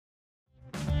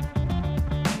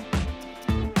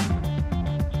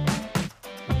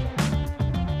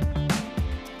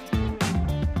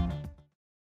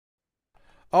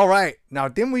All right, now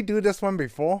didn't we do this one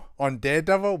before on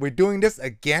Daredevil? We're doing this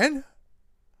again.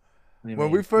 What do you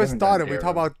When we mean? We first haven't done started, we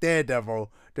talked Daredevil. about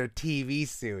Daredevil, the TV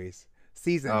series,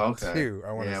 season Oh, okay. 2.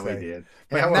 I want to Yeah, we say, did.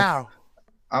 Hey, but now,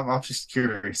 I'm just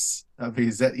curious. I mean,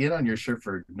 is that it on your shirt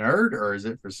for nerd or is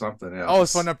it for something oh,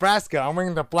 it's for else? Nebraska. I'm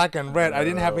wearing the black and red. I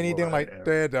didn't have anything like Whatever,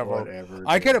 Daredevil. whatever,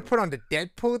 I could have dude. put on the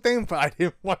Deadpool thing, but I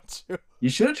didn't want to. You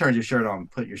should have turned your shirt on,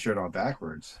 put your shirt on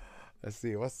backwards. Let's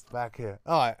see what's back here.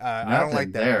 Oh, I don't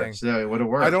like Nothing that there, thing. so it would have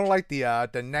I don't worked. like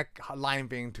the neck line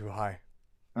being too high.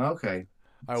 Okay.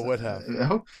 I So, would have.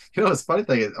 the funny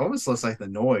thing, it almost looks like the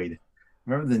Noid.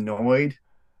 Remember the Noid,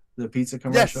 the pizza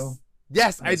commercial? Yes,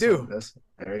 yes, I That's what. do. That's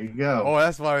there you go. Oh,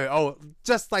 that's why. Oh,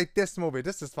 just like this movie.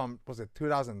 This is from, was it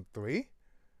 2003?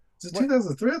 Is it What?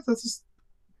 2003? That's just,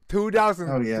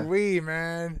 oh yeah. 2003,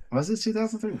 man. Was it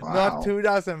 2003? Not Wow.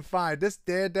 2005. This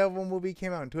Daredevil movie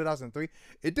came out in 2003.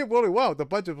 It did really well. The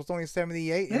budget was only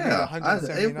 78. It made Yeah,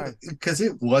 179. because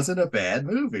it wasn't a bad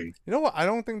movie. You know what? I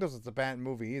don't think this was a bad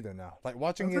movie either now. Like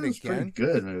I watching thought it it was a pretty again,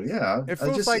 good movie. Yeah, it I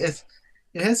feels just like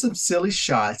it has some silly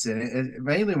shots in it,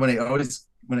 mainly when it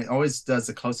always does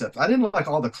the close-ups. I didn't like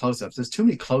all the close-ups. There's too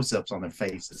many close-ups on their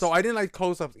so faces. I didn't like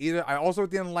close-ups either. I also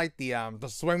didn't like the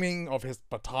swinging of his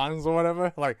batons or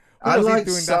whatever. Like what I was he liked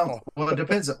doing that some. for? Well, it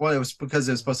depends. Well, it was because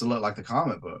it was supposed to look like the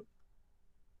comic book.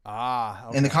 Ah,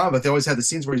 In the okay. comic book, they always had the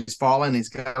scenes where he's falling, and he's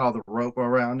got all the rope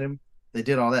around him. They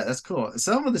did all that. That's cool.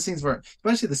 Some of the scenes were,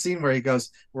 especially the scene where he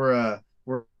goes, "We're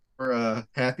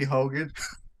Happy Hogan."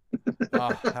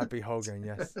 Ah, Happy Hogan,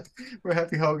 yes. We're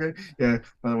Happy Hogan. Yeah.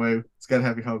 By the way, it's got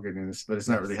Happy Hogan in this, but it's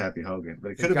not really Yes. Happy Hogan.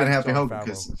 But it It's could have been got Happy John Hogan Favreau.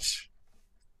 because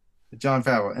John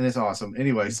Favreau, and it's awesome.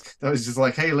 Anyways, that was just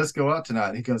like, hey, let's go out tonight.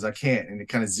 And he goes, I can't, and it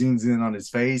kind of zooms in on his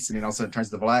face, and then all of a sudden turns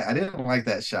to black. I didn't like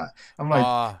that shot. I'm like,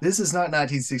 Ah, this is not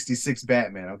 1966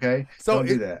 Batman, okay? so Don't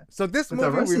do it that. so this But the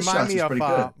movie rest of the remind shots me was of pretty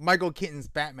good. Michael Keaton's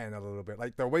Batman a little bit,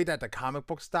 like the way that the comic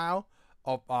book style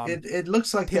of It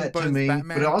looks like Tim that to Burton's me,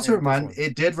 but it Batman also and this one.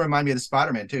 did remind me of the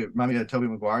Spider-Man too. It reminded me of Tobey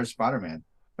Maguire's Spider-Man.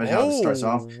 But how it starts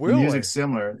off, Oh, the really? music's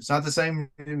similar. It's not the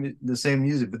same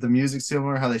music, but the music's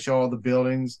similar. How they show all the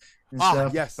buildings and Ah,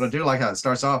 stuff. But I yes. do like how it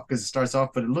starts off because it starts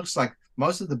off. But it looks like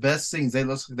most of the best scenes. They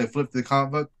look like they flip the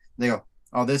comic book. And they go,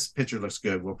 "Oh, this picture looks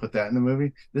good. We'll put that in the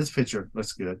movie. This picture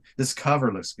looks good. This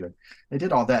cover looks good." They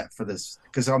did all that for this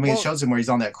because I mean it Well, shows him where he's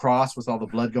on that cross with all the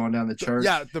blood going down the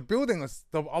yeah, church. the building was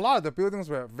a lot of the buildings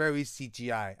were very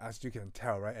CGI, as you can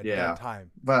tell, right at that Yeah,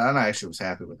 time. but I actually was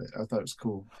happy with it. I thought it was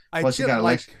cool. I Plus, you did got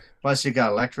Elect. like. Plus, you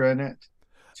got Electra in it.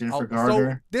 Jennifer So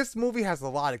Gardner. this movie has a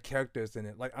lot of characters in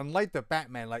it. Like unlike the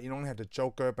Batman, like you only have the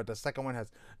Joker, but the second one has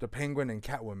the Penguin and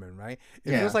Catwoman, right?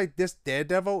 It feels Yeah, like this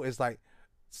Daredevil is like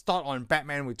start on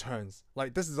Batman Returns.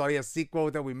 Like this is already a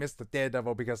sequel that we missed the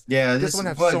Daredevil because yeah. this This one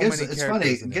has well, it so gives many it's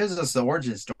funny. characters in It it. gives us the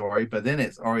origin story, but then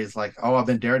it's always like, oh, I've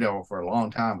been Daredevil for a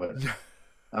long time, but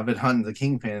I've been hunting the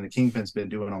Kingpin, and the Kingpin's been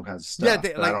doing all kinds of Yeah, stuff,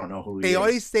 they but I like don't know who he they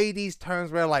always is. say these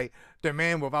terms where like the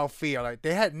man without fear. Like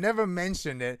they had never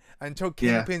mentioned it until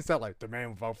Yeah, Kingpin said like the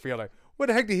man without fear. Like where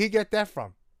the heck did he get that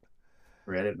from?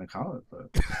 read it in the comic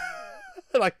book.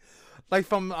 like like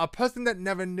from a person that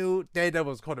never knew Daredevil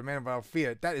was called the man without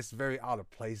fear. That is very out of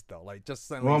place though. Like just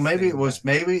suddenly Well, saying that.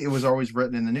 maybe it was always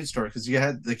written in the news story because you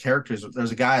had the characters.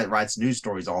 There's a guy that writes news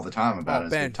stories all the time Oh about it.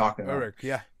 Has been Ben talking about. Urich,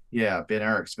 yeah. Yeah, Ben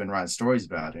Eric's been writing stories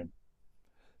about him.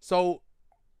 So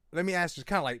let me ask you,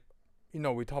 kind of like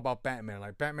we talk about Batman.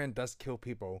 Like Batman does kill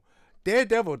people.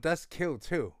 Daredevil does kill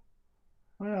too.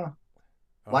 Well,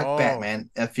 like Oh,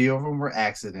 Batman, a few of them were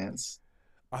accidents.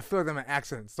 I feel them an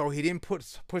accident. So he didn't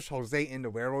push Jose in the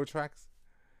railroad tracks.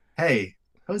 Hey,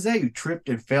 Jose, you tripped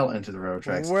and fell into the railroad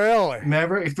tracks. Really?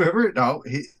 Remember, no,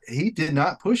 he did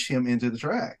not push him into the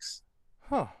tracks.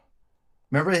 Huh.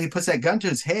 Remember, he puts that gun to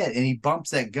his head and he bumps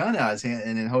that gun out of his hand,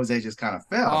 and then Jose just kind of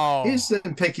fell. He Oh, just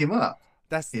didn't pick him up.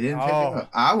 that's He didn't pick him oh. up.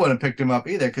 I wouldn't have picked him up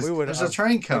either We because would there's a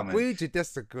train coming. agree to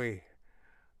disagree.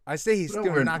 I say he No,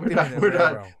 still knocked him in the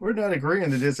railroad. we're not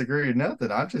agreeing to disagree or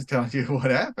nothing. I'm just telling you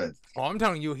what happened. Oh, I'm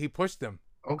telling you, he pushed him.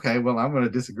 Okay, well, I'm going to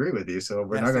disagree with you, so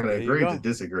we're not Yes, going to there you agree to go.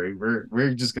 disagree.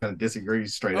 We're just going to disagree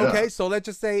straight Okay, up. so let's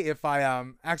just say if I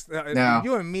Now,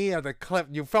 you and me are the cliff,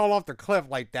 you fell off the cliff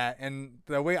like that, and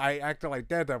the way I acted like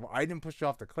Daredevil, I didn't push you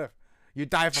off the cliff. You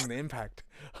died from the impact.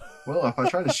 well, if I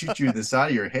try to shoot you in the side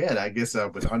of your head, I guess I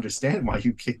would understand why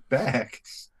you kicked back.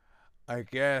 I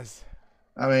guess.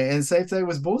 I mean, and same thing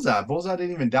was Bullseye. Bullseye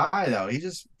didn't even die though.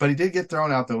 But he did get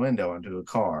thrown out the window into a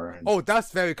car. And Oh,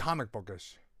 that's very comic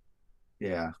bookish.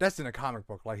 yeah, That's in a comic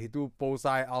book. Like he threw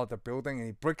Bullseye out of the building and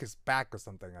he broke his back or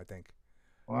something. I think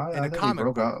well, in I a think he comic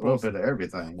broke book. out a little bit of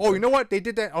everything. Oh, you But know what? They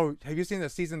did that. Oh, have you seen the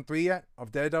season 3 yet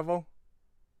of Daredevil?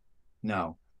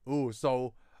 no, Ooh,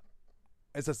 so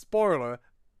it's a spoiler.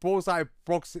 Bullseye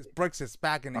breaks his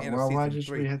back in the end of Why season did we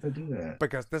 3 have to do that?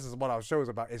 because this is what our show is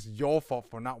about. It's your fault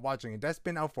for not watching it. That's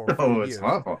been out for a few Oh, it's years.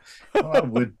 my fault. Well, I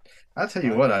would. I tell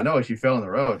you what. I know if you fell on the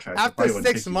railroad tracks, I After probably wouldn't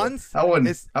 6 pick you up. months, I wouldn't.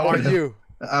 it's on you.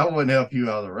 I wouldn't help you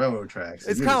out of the railroad tracks.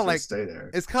 It's You kind of just like stay there.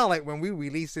 it's kind of like when we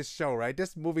released this show, right?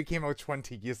 This movie came out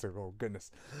 20 years ago, goodness.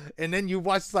 And then you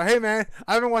watch, it's like, hey man,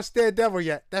 I haven't watched Daredevil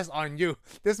yet. That's on you.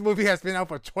 This movie has been out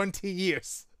for 20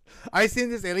 years. I've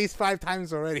seen this at least 5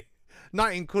 times already,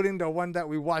 not including the one that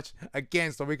we watched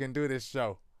again, so we can do this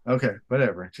show. Okay,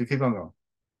 whatever. Just keep on going.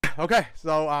 Okay,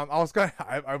 so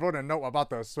I wrote a note about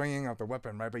the swinging of the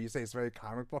weapon, right? But you say it's very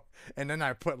comic book, and then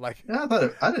I put like, Yeah,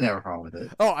 I didn't have a problem with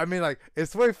it. oh, I mean, like,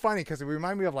 it's very funny because it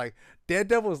reminds me of like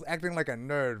Daredevil is acting like a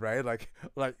nerd, right? Like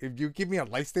if you give me a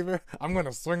lightsaber, I'm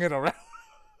gonna swing it around.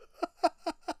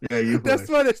 Yeah, you That's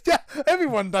what it's. Yeah,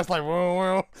 everyone does like whoa,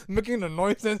 whoa, making the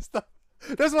noise and stuff.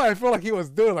 That's what I feel like he was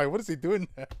doing. Like, what is he doing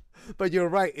there? But you're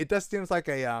right. It just seems like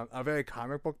a very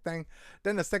comic book thing.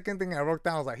 Then the second thing I wrote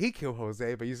down was like, he killed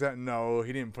Jose, but you said no,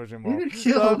 he didn't push him He off. didn't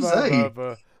kill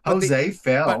Jose. Jose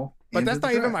fell. But that's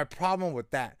not even track. my problem with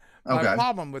that. Okay. My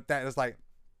problem with that is like,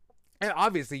 and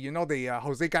obviously, you know, the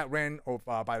Jose got ran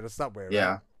over by the subway, right?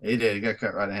 Yeah, he did. He got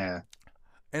cut right in half.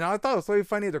 And I thought it was really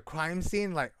funny, the crime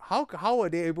scene. Like, how are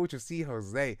they able to see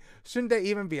Jose? Shouldn't there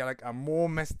even be like a more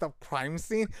messed up crime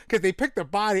scene? Because they picked the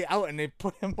body out and they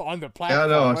put him on the platform.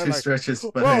 Yeah, I know. Right? She Like, stretches.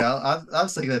 But hey, I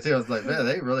was thinking that too. I was like, man,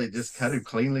 they really just cut him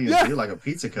cleanly and do like a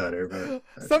pizza cutter. But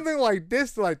something like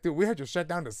this, like, dude, we had to shut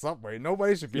down the subway.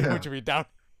 Nobody should be able to be down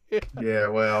here. Yeah,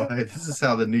 well, hey, this is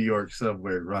how the New York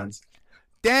subway runs.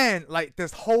 Then, like,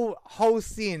 this whole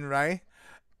scene, right?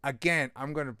 Again,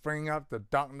 I'm going to bring up the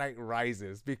Dark Knight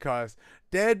Rises because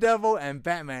Daredevil and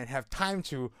Batman have time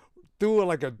to do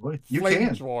like a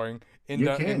flame drawing in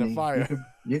the fire.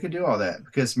 You can do all that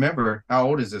because remember, how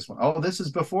old is this one? Oh, this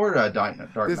is before Dark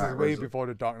Knight. This is way before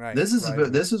the Dark Knight. This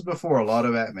is before a lot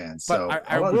of Batman. So but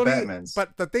a lot of Batmans.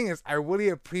 But the thing is, I really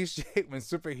appreciate when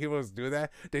superheroes do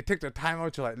that. They take the time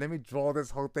out to like, let me draw this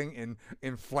whole thing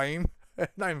in flame,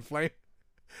 not in flame.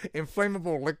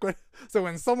 Inflammable liquid. So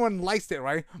when someone likes it,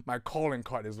 right, my calling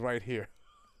card is right here.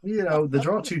 You know, the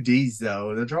draw 2Ds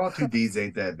though. The draw 2Ds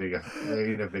ain't that big a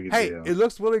deal. Hey, it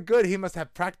looks really good. He must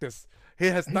have practice. He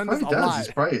has done this a lot.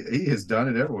 He has done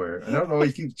it everywhere. I don't know.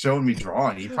 He keeps showing me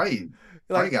drawing. He probably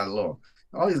got a little.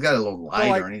 Oh, he's got a little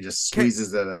lighter, and he just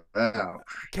squeezes it out.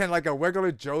 Can like a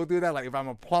regular Joe do that? Like if I'm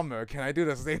a plumber, can I do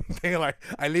the same thing? Like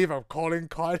I leave a calling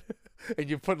card. And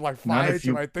you put like fire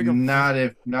to my thing. Not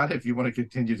if you want to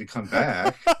continue to come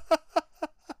back.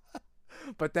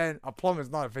 But then a plumber is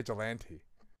not a vigilante.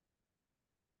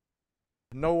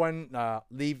 No one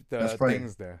leave the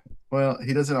things there. Well,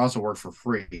 he doesn't also work for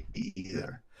free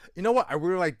either. You know what? I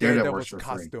really like Daredevil's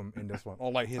costume in this one.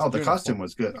 Or like his the costume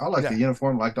was good. I liked the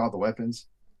uniform. Liked all the weapons.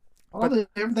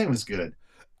 Everything was good.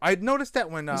 I noticed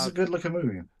that when this is a good looking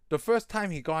movie. The first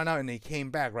time he gone out and he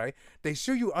came back, right? They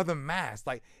show you other masks.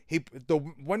 Like the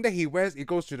one that he wears, it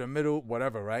goes to the middle,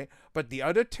 whatever, right? But the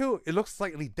other two, it looks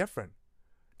slightly different.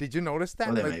 Did you notice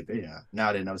that? Well, they may be, yeah. No,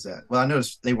 I didn't notice that. Well, I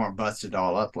noticed they weren't busted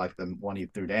all up like the one he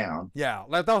threw down. Yeah,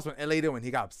 like that was later when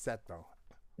he got upset though.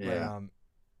 Yeah. When,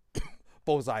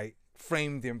 Bullseye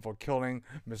framed him for killing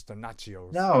Mr.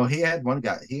 Nachios. No, he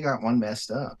got one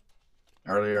messed up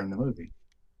earlier in the movie.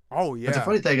 Oh yeah. But the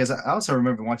funny thing is, I also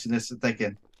remember watching this and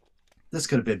thinking, this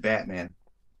could have been Batman.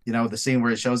 You know, the scene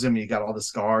where it shows him, he got all the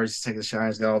scars, he's taking the shine,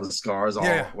 he's got all the scars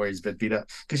where he's been beat up.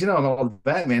 Because, you know, in all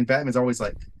the Batman's always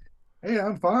like, hey,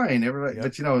 I'm fine. Everybody,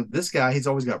 But, you know, this guy, he's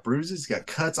always got bruises, he's got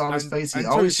cuts on his face. He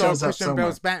always shows up somewhere.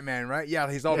 Bell's Batman, right?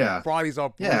 Yeah, he's all body's all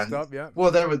bruised up, yeah.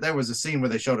 Well, there was a scene where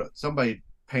they showed somebody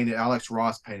Alex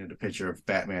Ross painted a picture of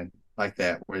Batman like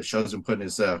that, where it shows him putting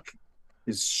his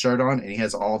shirt on, and he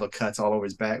has all the cuts all over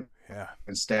his back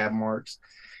and stab marks.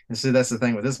 And so that's the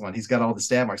thing with this one. He's got all the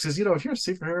stab marks. Because, you know, if you're a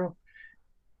superhero,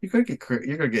 you're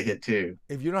gonna get hit too.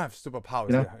 If you don't have superpowers,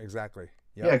 you know? Yeah, exactly.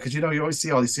 Yep. Yeah, because, you know, you always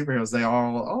see all these superheroes. They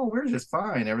all, we're just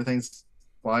fine. Everything's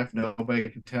life. Nobody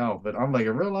can tell. But I'm like,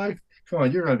 in real life, come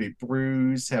on, you're going to be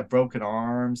bruised, have broken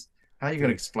arms. How are you going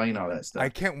to explain all that stuff? I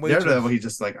can't wait. Daredevil, he's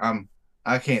just like,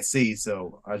 I can't see,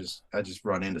 so I just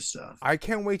run into stuff. I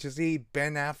can't wait to see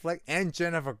Ben Affleck and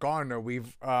Jennifer Garner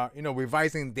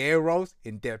revising their roles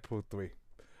in Deadpool 3.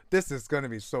 This is gonna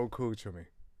be so cool to me.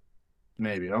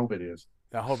 Maybe. I hope it is.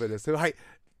 I hope it is.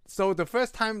 So the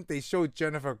first time they showed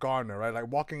Jennifer Garner, right,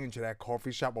 like walking into that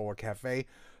coffee shop or a cafe,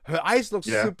 her eyes looked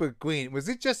super green. Was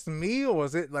it just me, or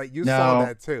was it like you saw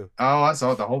that too? Oh, I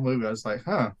saw it the whole movie. I was like,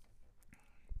 huh.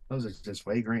 Those are just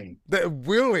way green.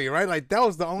 Really, right? Like that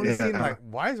was the only scene. Yeah, Like,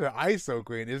 why is her eyes so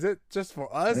green? Is it just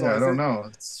for us, or yeah. I is don't it know.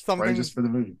 It's probably something just for the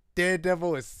movie.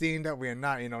 Daredevil is seeing that we are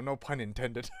not? No pun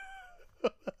intended.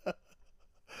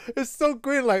 It's so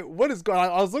green. Like, what is going on?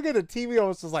 I was looking at the TV. I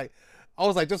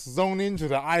was like, just zoned into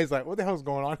the eyes. Like, what the hell's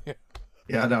going on here?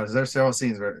 Yeah, no, there's several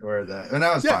scenes where that, and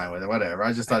I was Yeah, fine with it. Whatever.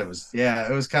 I just thought it was,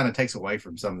 yeah, it was kind of takes away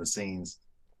from some of the scenes.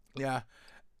 yeah.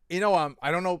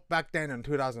 I don't know back then in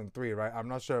 2003, right? I'm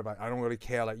not sure if I don't really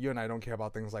care. Like you and I don't care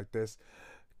about things like this.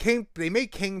 They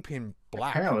made Kingpin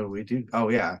black. Apparently, we do. Oh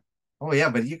yeah,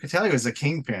 but you could tell he was a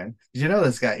kingpin. Did you know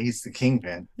this guy? He's the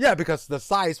kingpin. Yeah, because the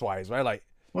size wise, right? Like,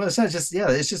 Well, it's not just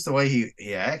it's just the way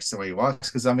he acts, the way he walks.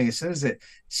 Because I mean, as soon as it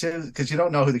shows, because you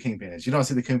don't know who the kingpin is, you don't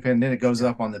see the kingpin, and then it goes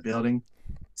up on the building.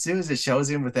 As soon as it shows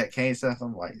him with that cane stuff,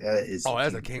 I'm like, that is oh,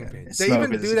 that's a kingpin. Kingpin. And They even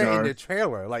smoking do that in cigar. the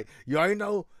trailer. Like, you already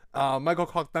know Michael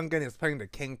Clark Duncan is playing the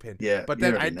Kingpin. Yeah, But you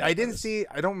then already know I didn't this. see,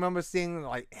 I don't remember seeing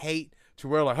like hate to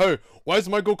where like, hey, why is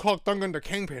Michael Clark Duncan the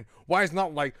Kingpin? Why is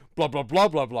not like blah blah blah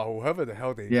blah blah, whoever the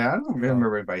hell they. Yeah, I don't you know.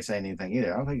 remember anybody saying anything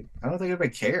either. I don't think anybody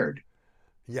cared.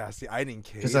 Yeah, see, I didn't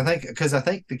care. Because I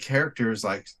think the character is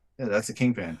like, yeah, that's a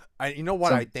kingpin. You know what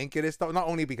So I think it is though. Not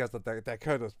only because of that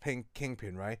character was playing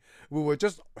Kingpin, right? We were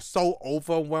just so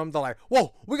overwhelmed. Like,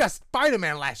 whoa, we got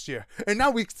Spider-Man last year, and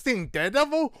now we seeing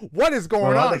Daredevil. What is going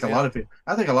well, on? I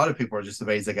think a lot of people are just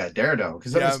amazed they got Daredevil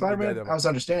because Yeah, Spider-Man. Daredevil. I was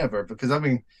understandable because I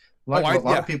mean, Oh, a lot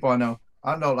yeah. of people I know,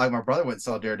 like my brother went and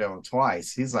saw Daredevil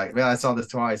twice. He's like, man, I saw this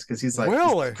twice because he's like,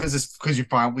 Really? because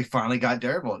we finally got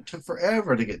Daredevil. It took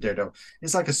forever to get Daredevil.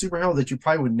 It's like a superhero that you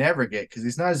probably would never get because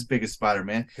he's not as big as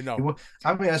Spider-Man. No.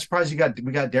 I mean, I'm surprised we got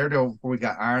Daredevil before we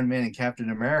got Iron Man and Captain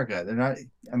America. They're not.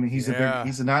 I mean, he's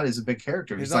not as a big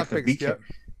character. He's like the big character.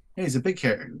 Yeah, he's a big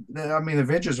character. I mean, the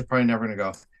Avengers are probably never going to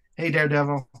go, hey,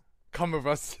 Daredevil, Come with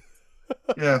us.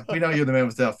 yeah, we know you're the man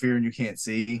without fear and you can't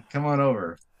see. Come on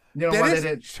over. You know That why is they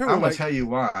did? true, I'm gonna like- tell you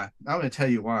why. I'm gonna tell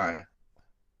you why.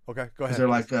 Okay, go Because ahead. they're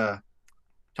like,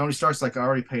 Tony Stark's like, I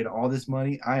already paid all this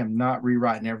money. I am not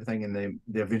rewriting everything in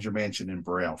the Avenger Mansion in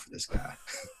Braille for this guy.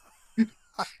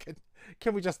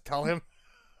 Can we just tell him?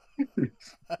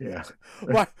 Yeah.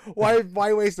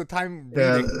 Why waste the time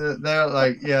Yeah, reading?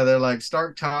 they're like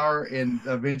Stark Tower in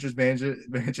Avengers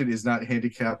Mansion is not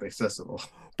handicap accessible.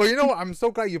 But you know what? I'm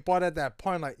so glad you brought at that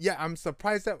point. Like, yeah, I'm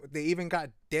surprised that they even got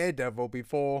Daredevil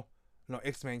before. No,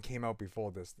 X-Men came out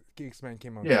before this. X-Men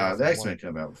came out. Yeah, the 2001. X-Men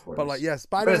came out before. But this. like, yeah, But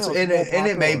Spider-Man. and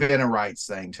it may have been a rights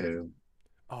thing too.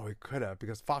 Oh, it could have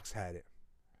because Fox had it.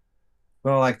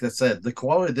 Well, like I said, the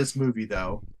quality of this movie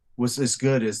though was as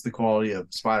good as the quality of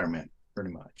Spider-Man,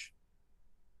 pretty much.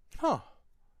 Huh.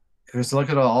 Because look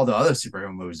at all the other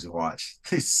superhero movies we watched;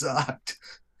 they sucked.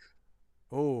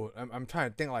 Oh, I'm trying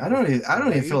to think. Like, I don't even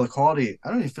Blade? feel the quality. I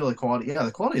don't even feel the quality. Yeah,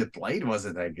 the quality of Blade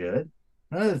wasn't that good.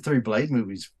 None of the three Blade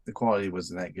movies, the quality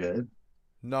wasn't that good.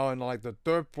 No, and like the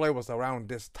third Blade was around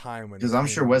this time when. Because I'm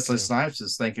sure Wesley Snipes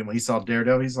was thinking when he saw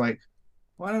Daredevil, he's like,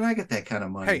 "Why didn't I get that kind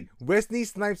of money?" Hey, Wesley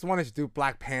Snipes wanted to do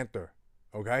Black Panther.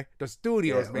 Okay, the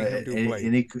studios made him do Blade.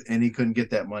 and he couldn't get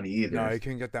that money either. No, he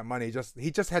couldn't get that money.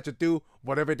 He just had to do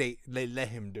whatever they let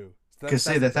him do. Because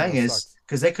see, the thing is,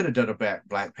 because they could have done a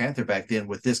Black Panther back then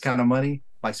with this kind of money,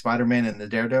 like Spider-Man and the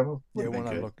Daredevil. Yeah, it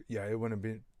wouldn't look. Yeah, it wouldn't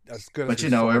be as good. But you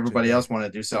know, everybody else wanted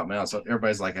to do something else. So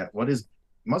everybody's like, "What is?"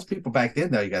 Most people back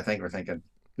then, though, you got to think, were thinking,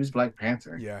 "Who's Black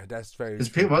Panther?" Yeah, that's very.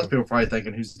 Because most people probably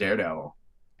thinking, "Who's Daredevil?"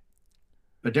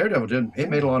 But Daredevil didn't. It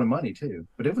made a lot of money too.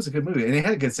 But it was a good movie, and it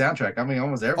had a good soundtrack. I mean,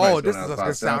 almost everybody. Oh, this is a good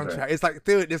soundtrack. It's like,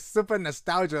 dude, it's super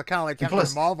nostalgia, kind of like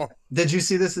Captain Marvel. Did you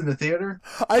see this in the theater?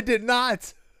 I did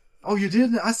not. Oh, you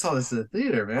didn't? I saw this in the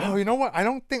theater, man. Oh, you know what? I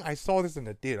don't think I saw this in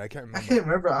the theater. I can't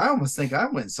remember. I almost think I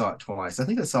went and saw it twice. I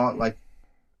think I saw it like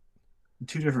in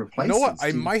two different places. You know what?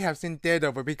 I might have seen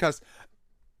Daredevil because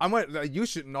you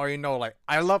should know. You know, like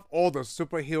I love all the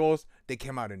superheroes. They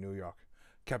came out in New York.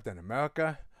 Captain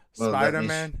America,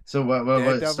 Spider-Man. So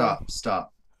what?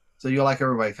 Stop. So you like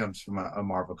everybody comes from a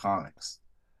Marvel Comics?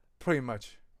 Pretty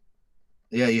much.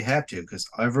 Yeah, you have to because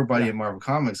everybody in Marvel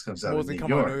Comics comes out of New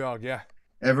York. Yeah.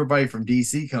 Everybody from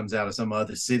DC comes out of some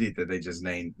other city that they just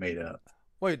made up.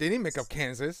 Wait, they didn't make up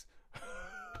Kansas.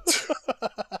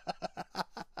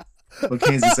 Well,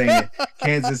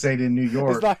 Kansas ain't in New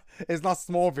York. It's not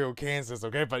Smallville, Kansas,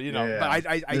 okay? But you know, Yeah. but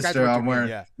I got Mr. what I'm you wearing,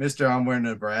 mean, yeah. Mr. I'm wearing a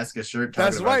Nebraska shirt.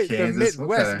 That's right, Kansas. the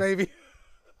Midwest, baby.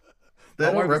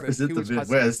 They don't represent the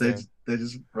Midwest. They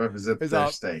just represent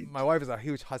their state. My wife is a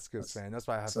huge Huskers fan. That's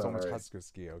why I have so much Huskers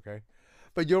gear. Okay,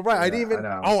 but you're right. Yeah, I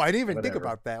didn't even think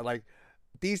about that. Like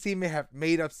DC may have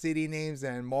made up city names,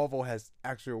 and Marvel has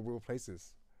actual real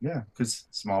places. Yeah, because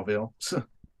Smallville.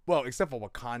 Well, except for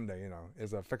Wakanda,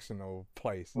 is a fictional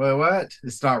place. Well, what?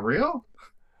 It's not real?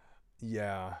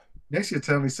 Yeah, Next, you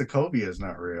tell me Sokovia is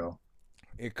not real.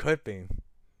 it could be,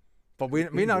 but we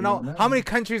Maybe don't we know don't how know. many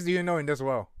countries do you know in this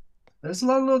world? There's a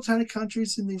lot of little tiny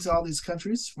countries in all these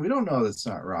countries. We don't know that's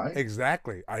not right.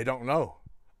 Exactly, I don't know.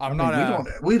 I I'm not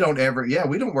mean, a we don't ever, yeah,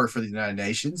 we don't work for the United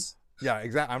Nations. yeah,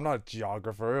 exactly. I'm not a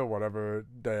geographer or whatever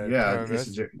the Yeah, term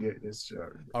is. it's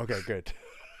Okay, good.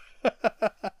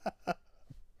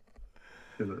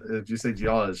 if you say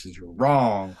geologist, you're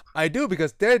wrong. I do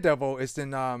because Daredevil is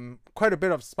in quite a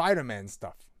bit of Spider-Man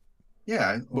stuff.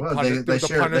 Yeah, With well,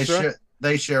 the Punisher,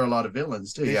 they share a lot of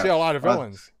villains too. they Yeah. share a lot of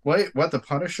villains. Wait, what? The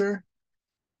Punisher?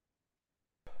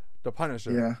 The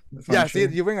Punisher. Yeah, the Yeah, see,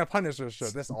 Punisher. you bring a Punisher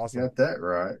shirt. That's awesome. Got that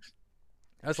right.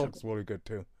 That looks really good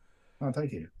too. Oh,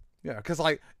 thank you. Yeah, because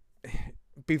like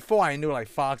before I knew like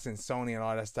Fox and Sony and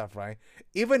all that stuff, right?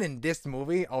 Even in this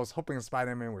movie, I was hoping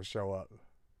Spider-Man would show up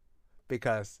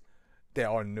because they're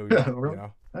all in New York. Really?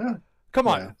 Yeah. Come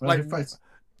on, Yeah. Well, like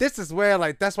this is where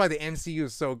like that's why the MCU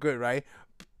is so good, right?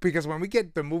 Because when we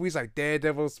get the movies like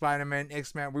Daredevil, Spider-Man,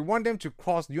 X-Men, we want them to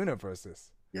cross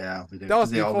universes. Yeah, we do. That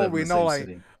was They all before live in we the know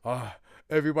same like, city.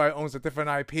 everybody owns a different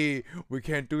IP. We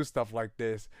can't do stuff like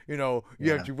this. You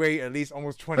Yeah. have to wait at least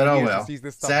almost 20 But oh years well. to see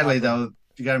this stuff. Sadly, happen. though,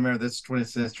 you got to remember this 20th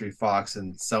Century Fox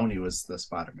and Sony was the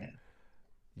Spider-Man.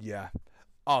 Yeah.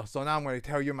 Oh, so now I'm going to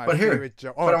tell you my But here, favorite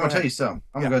joke. Oh, but I'm go gonna tell ahead. you something.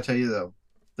 I'm Yeah. gonna tell you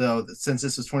though, since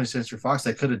this was 20th Century Fox,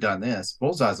 they could have done this.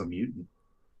 Bullseye's a mutant.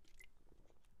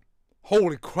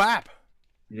 Holy crap!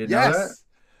 You didn't know that? Yes.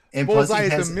 And plus Bullseye he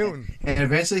is has, a mutant. and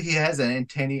eventually he has an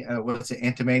what's it,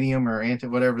 antimanium or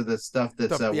whatever the stuff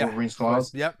that's Wolverine's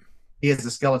claws. Yep. He has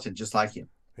a skeleton just like him.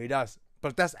 He does.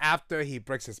 But that's after he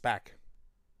breaks his back.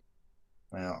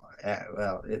 Well,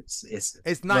 it's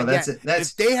not well, yet.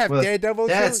 If they have Daredevil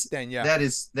too, then yeah. That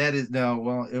is no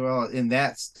well in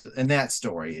that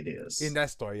story it is. In that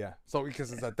story, yeah. So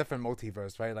because it's a different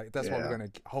multiverse, right? Like that's what we're gonna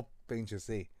hoping to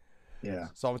see. Yeah.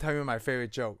 So I'm telling you my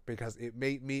favorite joke because it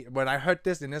made me when I heard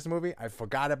this in this movie, I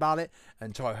forgot about it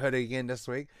until I heard it again this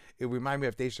week. It reminded me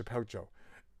of Dave Chappelle joke.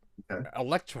 Okay.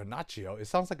 Electra Nacho. It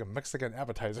sounds like a Mexican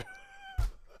appetizer.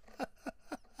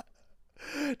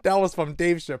 That was from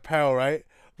Dave Chappelle, right?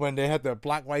 When they had the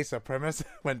black white supremacist,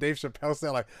 when Dave Chappelle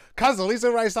said like,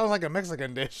 "Consolisa rice sounds like a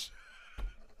Mexican dish."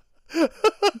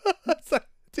 It's like,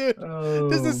 dude,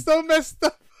 this is so messed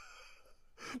up.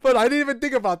 But I didn't even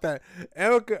think about that.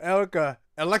 Electra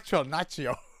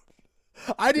Nacho.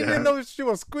 I didn't even know she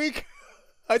was Greek.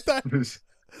 I thought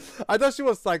she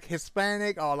was like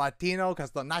Hispanic or Latino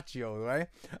because the Nacho, right?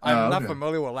 I'm not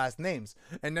familiar with last names.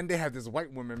 And then they have this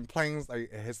white woman playing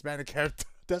like a Hispanic character.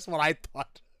 That's what I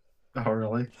thought. Oh,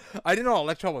 really? I didn't know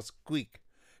Electra was Greek.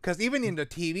 Because even in the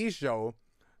TV show,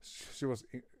 she was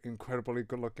incredibly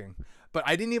good looking. But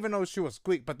I didn't even know she was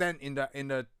Greek. But then in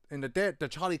the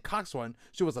Charlie Cox one,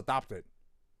 she was adopted.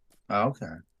 Oh,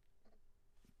 okay.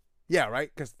 Yeah,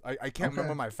 right? Because I can't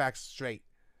remember my facts straight.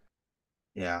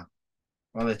 Yeah.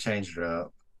 Well, they changed her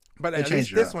up. But at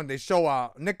least this one, they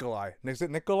show Nikolai. Is it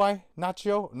Nikolai?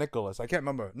 Nacho? Nicholas. I can't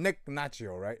remember. Nick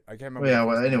Nacho, right? I can't remember. Well, yeah,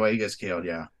 well, anyway, he gets killed,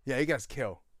 yeah. Yeah, he gets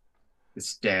killed. Gets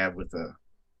stabbed with a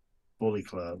bully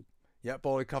club. Yeah,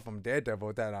 bully club from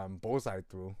Daredevil that Bullseye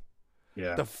threw.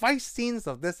 Yeah. The fight scenes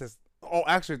of this is... Oh,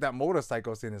 actually, that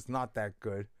motorcycle scene is not that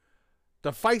good.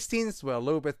 The fight scenes were a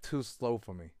little bit too slow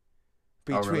for me.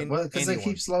 Really? Well, because they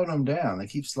keep slowing them down. They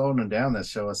keep slowing them down to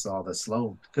show us all the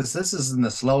slow. Because this is in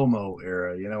the slow-mo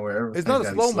era, where it's not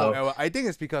a slow-mo era. I think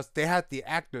it's because they had the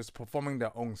actors performing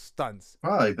their own stunts.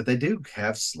 Probably, but they do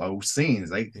have slow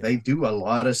scenes. They do a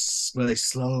lot of where they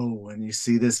slow and you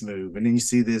see this move and then you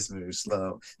see this move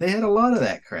slow. They had a lot of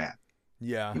that crap.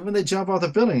 Yeah. Even when they jump off the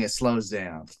building, it slows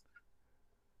down.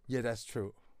 Yeah, that's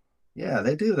true. Yeah,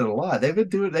 they did it a lot. They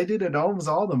did it in almost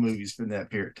all the movies from that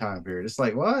time period. It's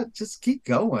like, what? Just keep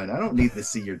going. I don't need to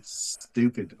see your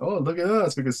stupid. Oh, look at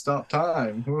us. We can stop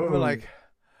time. We're like,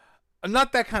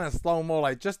 not that kind of slow mo.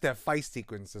 Like just their fight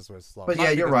sequences were slow. But yeah,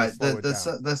 you're right.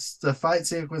 The fight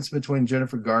sequence between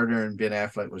Jennifer Gardner and Ben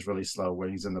Affleck was really slow when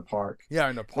he's in the park. Yeah,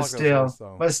 in the park.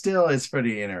 But still, it's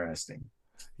pretty interesting.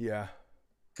 Yeah.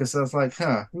 Because I was like,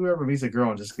 whoever meets a girl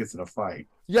and just gets in a fight.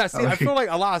 Yeah, see, I feel like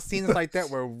a lot of scenes like that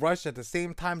were rushed at the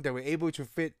same time. They were able to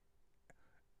fit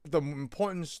the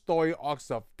important story arcs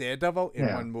of Daredevil in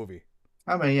one movie.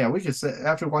 I mean, yeah, we could say,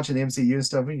 after watching the MCU and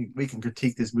stuff, we can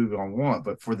critique this movie all we want,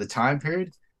 but for the time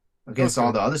period, against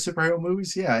all the other superhero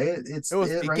movies, yeah, it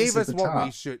gave us what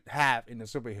we should have in a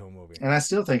superhero movie. And I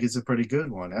still think it's a pretty good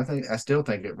one. I still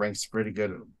think it ranks pretty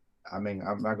good. I mean,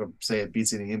 I'm not going to say it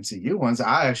beats any MCU ones.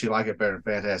 I actually like it better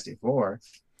than Fantastic Four.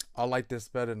 I like this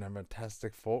better than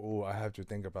Fantastic Four. Ooh, I have to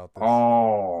think about this.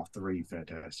 All three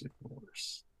Fantastic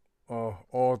Fours. Oh,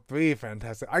 all three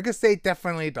fantastic. I could say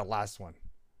definitely the last one.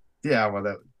 Yeah, well,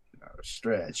 that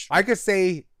stretch. I could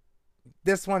say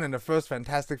this one and the first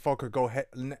Fantastic Four could go head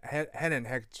and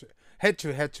head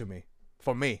to me.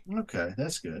 For me. Okay,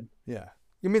 that's good. Yeah.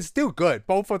 You mean still good.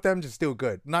 Both of them just still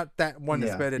good. Not that one is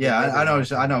Yeah, better than yeah, the other, I know, in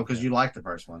my I know, opinion. because you like the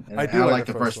first one, and I do like like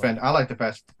the the first one. I like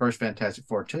the first Fantastic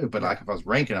Four too. But Yeah. like if I was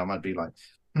ranking them, I'd be like,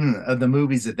 of the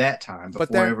movies at that time But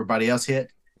before then- everybody else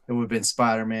hit, it would have been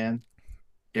Spider-Man,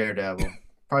 Daredevil,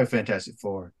 probably Fantastic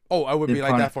Four. Oh, I would Then be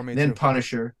like that for me then too.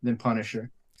 Punisher, then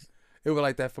Punisher. It would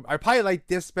like that for me. I probably like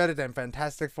this better than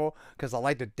Fantastic Four because I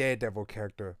like the Daredevil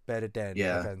character better than the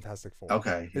Yeah. Fantastic Four.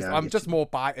 Okay, yeah, I'm just more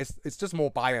biased. It's just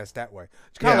more biased that way.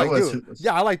 It's kind Yeah, of like well, you. it's-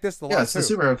 Yeah, I like this a lot Yeah, it's too. the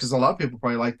superhero because a lot of people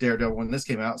probably liked Daredevil when this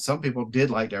came out. Some people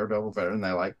did like Daredevil better than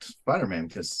they liked Spider-Man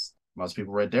because most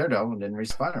people read Daredevil and didn't read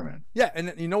Spider-Man. Yeah,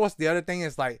 and you know what's the other thing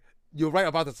is like you're right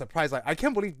about the surprise. Like I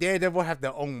can't believe Daredevil have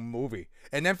their own movie,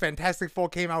 and then Fantastic Four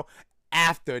came out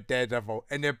after Daredevil,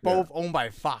 and they're both owned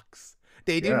by Fox.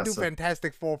 They didn't Yeah, do so-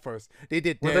 Fantastic Four first. They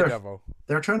did Well, Daredevil.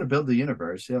 They're trying to build the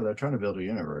universe. Yeah, they're trying to build a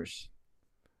universe.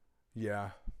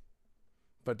 Yeah,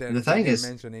 but then The they thing didn't is,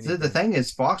 mention the anything. thing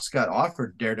is, Fox got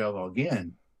offered Daredevil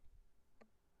again.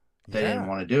 They didn't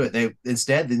want to do it. They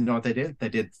instead, you know what they did? They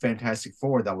did Fantastic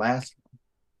Four, the last.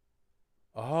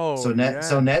 Oh, So yeah.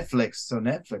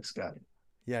 Netflix got it.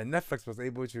 Yeah, Netflix was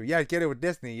able to. Yeah, get it with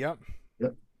Disney. Yep.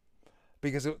 Yep.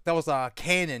 Because that was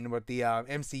canon with the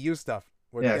MCU stuff.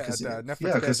 With Yeah, the because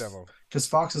Netflix Daredevil.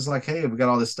 Fox is like, hey, we got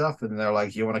all this stuff, and they're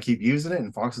like, you want to keep using it?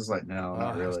 And Fox is like, no,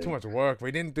 not really. It's too much work.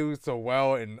 We didn't do so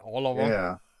well in all of them.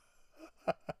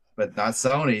 Yeah. But not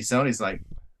Sony. Sony's like,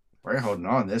 we're holding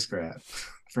on to this crap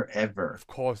forever. Of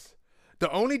course.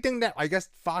 The only thing that I guess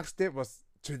Fox did was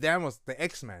to them was the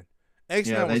X-Men.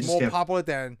 X-Men they was just more kept- popular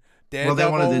than Well,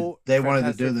 Daredevil. they wanted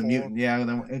to do Fantastic the Four. mutant,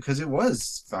 yeah, because it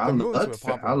was. The mutants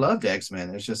were I popular. loved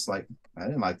X-Men. It's just like I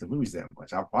didn't like the movies that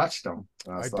much. I watched them.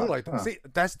 I do like them. See,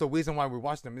 that's the reason why we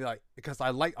watched them. Like because I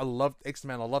loved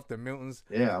X-Men. I loved the mutants.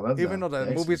 Yeah, I love Even though the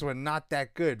X-Men. movies were not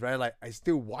that good, right? Like I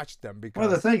still watched them because. Well,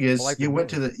 the thing is, I like the you went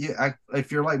to mutants.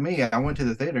 if you're like me, I went to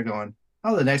the theater going,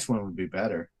 oh, the next one would be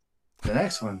better. The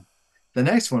next one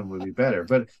would be better.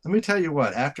 But let me tell you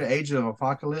what, after Age of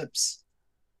Apocalypse,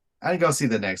 I didn't go see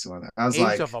the next one. I was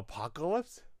Age of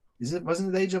Apocalypse.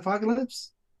 wasn't it Age of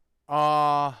Apocalypse?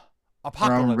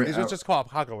 Apocalypse. It was just called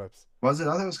Apocalypse. Was it?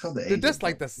 I thought it was called the Age. Dude, that's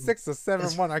like the 6th or 7th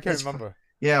It's- one. I can't it's- remember.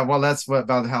 Yeah, well, that's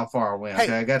about how far I went. Hey,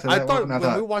 Okay, I got to I that thought one.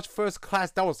 when we watched First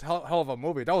Class, that was hell of a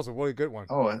movie. That was a really good one.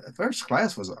 Oh, First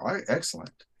Class was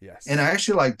excellent, Yes. and I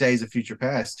actually like Days of Future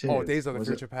Past too. Oh, Days of the Was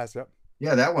it- Future Past. Yep.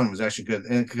 Yeah, that one was actually good,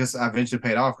 and because I eventually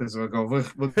paid off because we'll go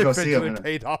see them. Eventually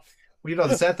paid off. Well, you know,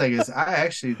 the sad thing is, I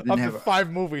actually didn't After have. 5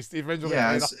 movies, eventually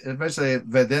Yeah, paid off. eventually,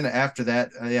 but then after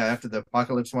that, after the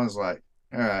Apocalypse one, was like,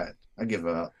 all right, I give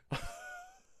up.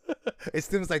 It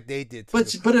seems like they did.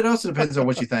 Too. But it also depends on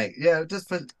what you think. Yeah,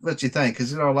 just what you think,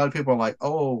 because a lot of people are like,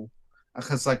 oh,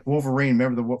 because like Wolverine.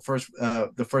 Remember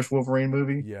the first Wolverine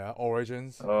movie? Yeah,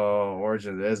 Origins. Oh,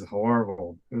 Origin is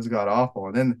horrible. It was god awful.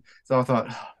 And then so I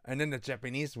thought, And then the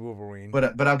Japanese Wolverine.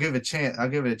 but I'll give it a chance. I'll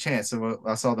give it a chance. So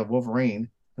I saw the Wolverine.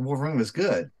 And Wolverine was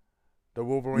good. The And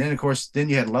Wolverine. then of course, then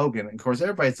you had Logan. And of course,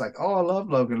 everybody's like, oh, I love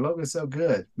Logan. Logan's so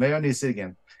good. Maybe I need to see it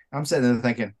again. I'm sitting there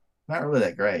thinking, not really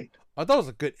that great. I thought it was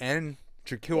a good end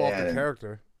to kill off Yeah, the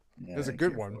character. Yeah, It was I a didn't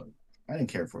good care one. for it. I didn't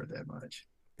care for it that much.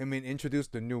 I mean, introduce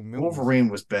the new mutants. Wolverine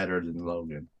was better than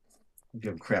Logan. I don't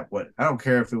give a crap what. I don't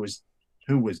care if it was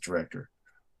who was director.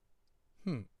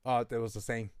 It was the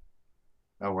same.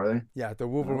 Oh, were they? Yeah, the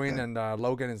Wolverine Okay. and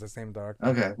Logan is the same director.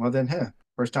 Okay. Well then,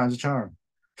 first time's a charm.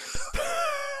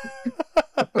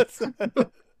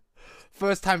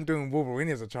 First time doing Wolverine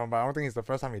is a charm, but I don't think it's the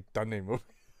first time he's done a movie.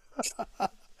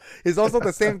 He's also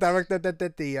the same director that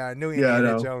did the new Yeah, I Indiana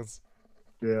know. Jones.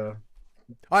 Yeah.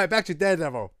 All right, back to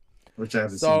Daredevil. Which I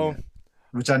haven't So- seen yet.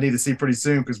 Which I need to see pretty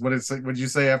soon because would you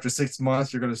say after 6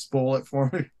 months you're going to spoil it for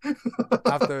me?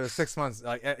 After 6 months,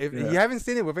 like if Yeah. you haven't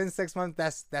seen it within 6 months,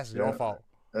 that's your Yeah. fault.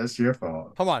 That's your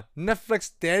fault. Come on,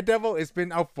 Netflix Daredevil. It's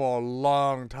been out for a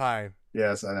long time.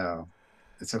 Yes, I know.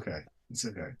 It's okay. It's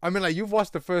okay. I mean, like you've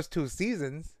watched the first 2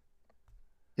 seasons.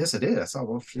 Yes, I did. I saw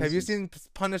both. Have you seasons. seen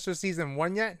Punisher season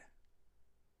 1 yet?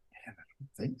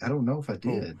 I don't know if I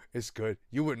did. Oh, it's good.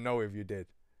 You would know if you did,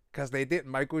 because they did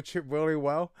microchip really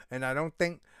well, and I don't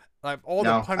think like all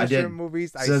No, the I Punisher didn't.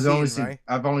 movies So I've only I've seen, right?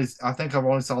 I think I've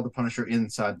only saw the Punisher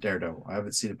inside Daredevil. I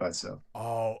haven't seen it by itself.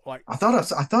 Oh, like I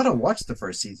thought I watched the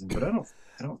first season, but I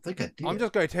don't think I did. I'm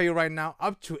just gonna tell you right now,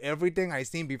 up to everything I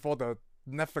seen before the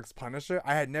Netflix Punisher.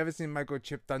 I had never seen Michael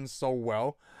Chip done so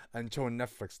well until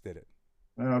Netflix did it.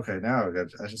 Okay, now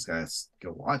I just gotta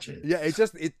go watch it. Yeah, it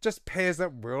just pairs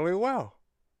up really well.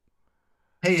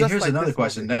 Hey, Just here's like another this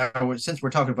question. movie. Now, since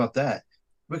we're talking about that,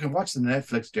 we can watch the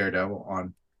Netflix Daredevil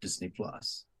on Disney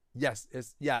Plus, Yes,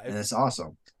 it's yeah. and it's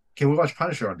awesome. Can we watch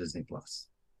Punisher on Disney Plus?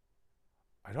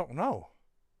 I don't know.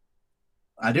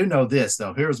 I do know this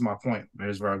though. Here's my point.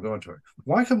 Here's where I'm going to it.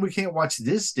 Why come we can't watch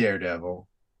this Daredevil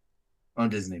on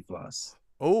Disney Plus?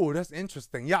 Oh, that's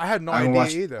interesting. Yeah, I had no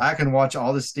idea either. I can watch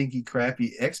all the stinky,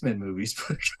 crappy X-Men movies.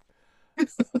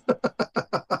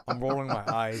 I'm rolling my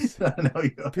eyes. I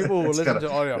know People who listen gonna,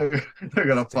 to audio, they're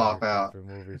gonna pop out.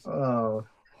 Movies. Oh,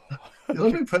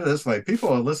 let me put it this way: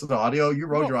 people who listen to audio, you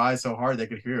rolled your eyes so hard they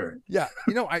could hear it. Yeah,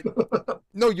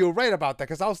 no, you're right about that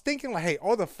because I was thinking like, hey,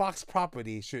 all the Fox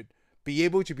properties should be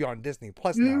able to be on Disney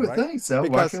Plus now, would right? think so.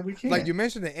 Because, why can't we can't? Like you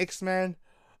mentioned, the X-Men,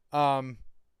 all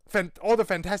the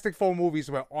Fantastic Four movies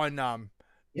were on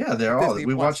yeah, they're Disney all.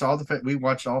 We Plus.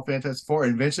 watched all Fantastic Four.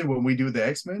 And eventually, when we do the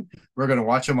X-Men, we're gonna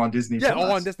watch them on Disney. Yeah, Plus.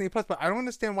 all on Disney Plus. But I don't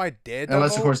understand why Daredevil.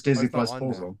 Unless of course Disney Plus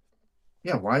pulls there. them.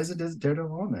 Yeah, why is it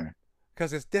Daredevil on there?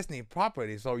 Because it's Disney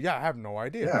property. So yeah, I have no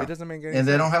idea. Yeah. It doesn't make any sense. And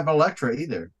they don't have Elektra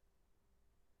either.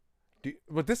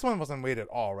 But this one wasn't rated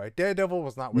R, right? Daredevil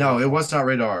was not rated No, R. it was not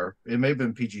rated R. It may have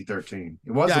been PG-13.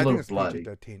 It was a little bloody.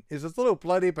 PG-13. It's a little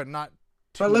bloody, but not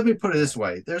too... But let me put it this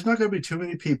way. There's not going to be too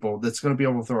many people that's going to be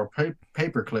able to throw a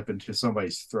paper clip into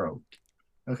somebody's throat.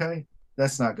 Okay?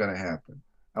 That's not going to happen.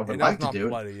 I would like to do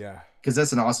bloody, it. Yeah. Because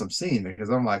that's an awesome scene. Because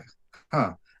I'm like,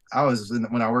 huh.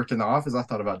 When I worked in the office, I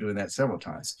thought about doing that several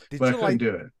times. But I couldn't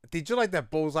do it. Did you like that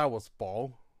Bullseye was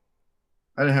bald?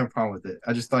 I didn't have a problem with it.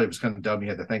 I just thought it was kind of dumb. He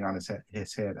had the thing on his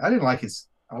head. I didn't like his.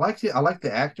 I liked it. I liked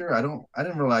the actor. I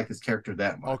didn't really like his character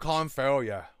that much. Oh, Colin Farrell,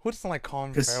 yeah. Who doesn't like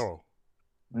Colin Farrell?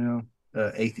 Well,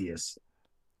 atheist.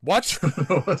 What? I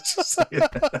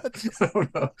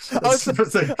don't know. That's the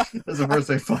first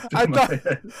thing fucked in my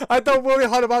head. I thought really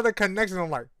hard about the connection. I'm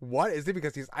like, what? Is it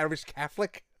because he's Irish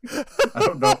Catholic? I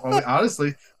don't know.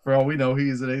 Honestly, for all we know, he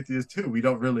is an atheist too. We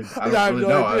don't really. I don't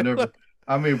really know.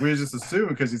 I mean, we're just assuming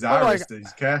because he's Irish that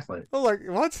he's Catholic. I'm like,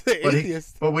 what's the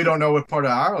atheist? But we don't know what part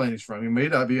of Ireland he's from. He may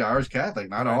not be Irish Catholic.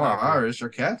 Not all Irish are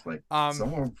Catholic. I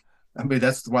mean,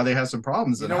 that's why they have some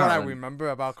problems. You know what I remember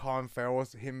about Colin Farrell,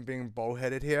 him being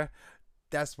bullheaded here?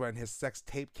 That's when his sex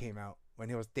tape came out. When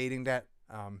he was dating that,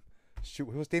 he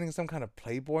was dating some kind of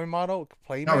Playboy model.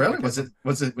 Oh, really? Was it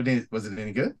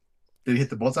any good? Did he hit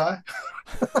the bullseye?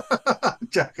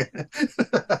 Joking.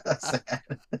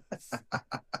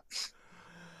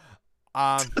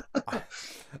 My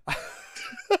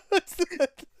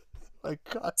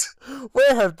God,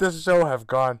 where have this show have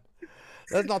gone?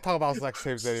 Let's not talk about sex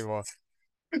tapes anymore.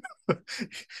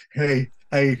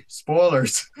 Hey,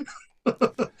 spoilers.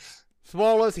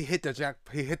 Spoilers. He hit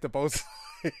the bullseye.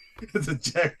 It's a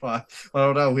jackpot. I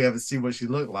don't know. We haven't seen what she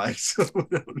looked like, so we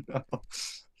don't know.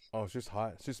 Oh, she's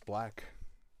hot. She's black.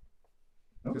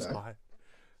 Okay. She's hot.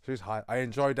 She's hot. I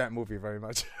enjoyed that movie very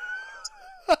much.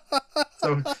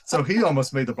 So he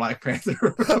almost made the Black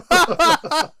Panther.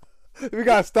 We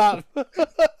gotta stop.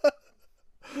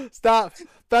 Stop.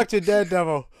 Back to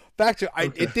Daredevil. Okay.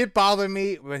 It did bother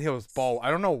me when he was bald.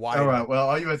 I don't know why. All right. Well,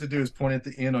 all you have to do is point at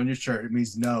the end on your shirt. It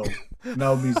means no.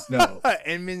 No means no.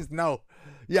 It means no.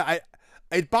 Yeah.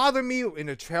 It bothered me in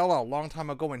the trailer a long time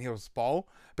ago when he was bald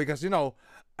because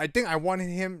I think I wanted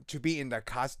him to be in that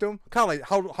costume, kind of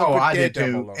like how I did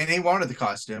too. Looked. And he wanted the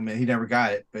costume, and he never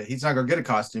got it. But he's not gonna get a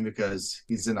costume because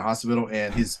he's in the hospital,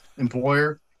 and his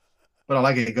employer. But I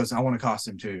like it. He goes, "I want a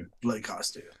costume too, bloody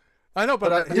costume." I know,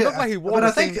 but he looked like he wore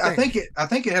the same thing. I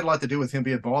think it had a lot to do with him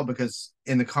being bald because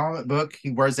in the comic book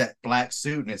he wears that black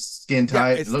suit and it's skin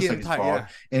tight. Yeah, it looks like he's bald,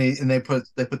 and they put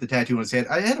the tattoo on his head.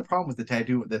 I had a problem with the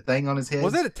tattoo, the thing on his head.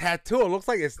 Was it a tattoo? It looks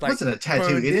like it's like. It wasn't a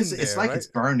tattoo. It is. It's like it's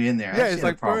burned in there. Yeah, it's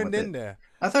like burned in there.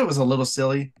 I thought it was a little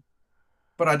silly,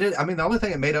 but I mean, the only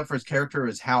thing it made up for his character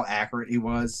is how accurate he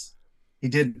was. He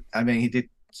did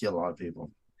kill a lot of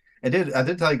people. I did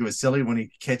think it was silly when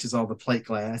he catches all the plate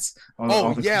glass.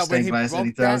 All the when he glass broke and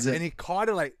he throws it. And he caught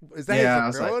it like, is that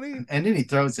his ability? Like, and then he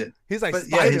throws it. He's like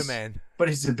Spider-Man. But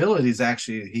his ability is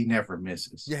actually, he never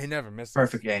misses. Yeah, he never misses.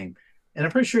 Perfect aim. And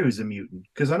I'm pretty sure he was a mutant.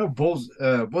 Because I know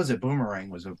Boomerang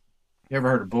was a... You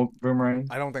ever heard of Boomerang?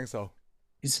 I don't think so.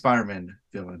 He's a Spider-Man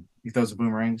villain. He throws the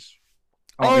boomerangs.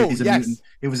 He's a mutant.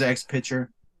 He was an ex-pitcher.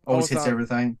 Always hits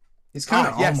everything. He's kind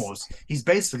of almost... He's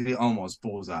basically almost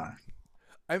Bullseye.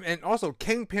 And also,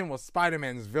 Kingpin was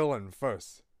Spider-Man's villain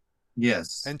first.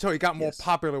 Yes. Until he got more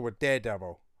popular with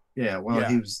Daredevil. Yeah, well,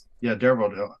 he was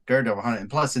Daredevil hunted. And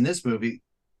plus, in this movie,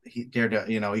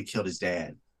 Daredevil, he killed his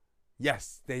dad.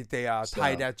 Yes, they tied So,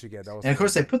 that together. That was and of pretty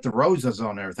course they good. put the roses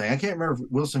on everything. I can't remember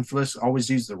if Wilson Fisk always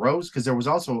used the rose because there was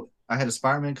also I had a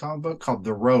Spider-Man comic book called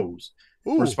The Rose,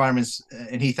 where Ooh, Spider-Man's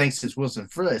and he thinks it's Wilson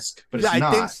Fisk, but yeah, it's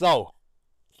I think not. so.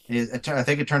 I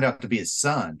think it turned out to be his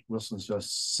son, Wilson's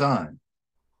son.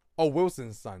 Oh,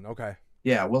 Wilson's son. Okay.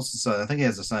 Yeah, Wilson's son. I think he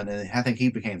has a son, and I think he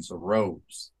became the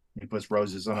Rose. He puts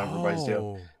roses on everybody's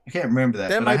tail. Oh, I can't remember that,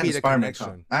 that but I might had be a the Spider-Man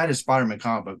connection. I had a Spider-Man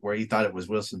comic book where he thought it was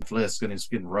Wilson Fisk, and he's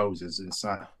getting roses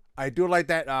inside. I do like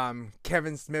that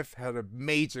Kevin Smith had a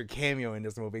major cameo in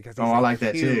this movie because Oh, I like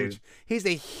that too. he's a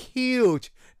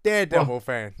huge Daredevil Well,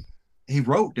 fan. he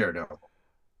wrote Daredevil.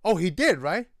 Oh, he did,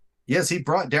 right? Yes, he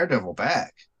brought Daredevil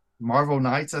back. Marvel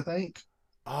Knights, I think.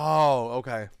 Oh,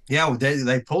 okay. Yeah, well,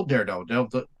 they pulled Daredevil.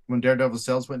 When Daredevil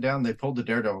sales went down, they pulled the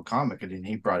Daredevil comic and then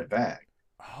he brought it back.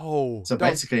 Oh, So that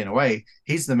was, basically, in a way,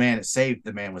 he's the man that saved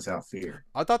the man without fear.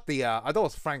 I thought it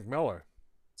was Frank Miller.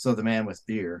 So the man with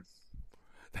fear.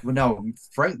 Well, no,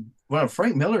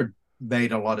 Frank Miller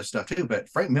made a lot of stuff too, but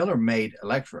Frank Miller made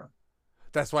Elektra.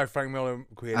 That's why Frank Miller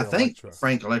I created think Elektra.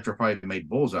 Frank Elektra probably made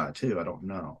Bullseye too. I don't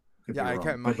know. Could Yeah, be I wrong.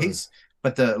 can't remember.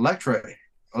 But the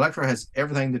Elektra has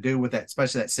everything to do with that,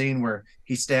 especially that scene where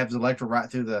he stabs Elektra right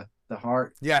through the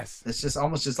heart. Yes. It's just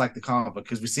almost just like the comic book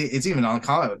because we see it's even on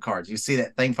comic book cards. You see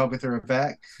that thing poking through her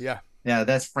back. Yeah. Yeah,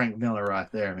 that's Frank Miller right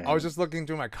there, man. I was just looking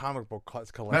through my comic book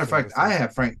collection. Matter of fact, I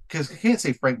have Frank because I can't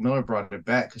say Frank Miller brought it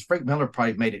back because Frank Miller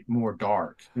probably made it more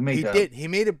dark. He did. He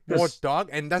made it more dark,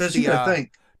 and that's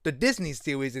the Disney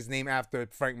series is named after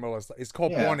Frank Miller. It's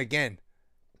called Born Again.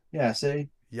 Yeah, see?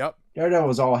 Yep. Daredevil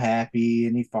was all happy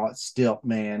and he fought Stilt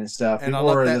Man and stuff. And I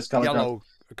love that yellow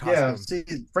costume. Yeah, see,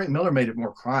 Frank Miller made it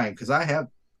more crime because I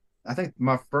think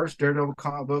my first Daredevil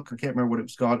comic book, I can't remember what it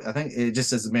was called. I think it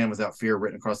just says The Man Without Fear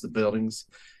written across the buildings.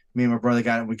 Me and my brother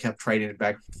got it. We kept trading it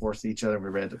back and forth to each other. We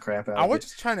read the crap out of it. I was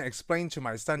just trying to explain to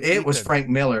my son. It was Frank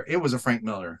Miller. It was a Frank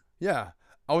Miller. Yeah.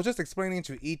 I was just explaining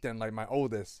to Ethan, like my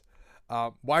oldest,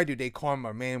 why do they call him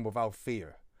a man without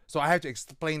fear? So I had to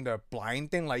explain the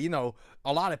blind thing. Like, a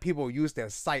lot of people use their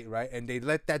sight, right? And they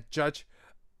let that judge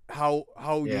how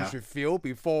you should feel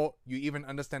before you even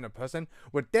understand a person.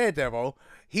 With Daredevil,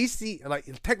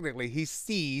 technically he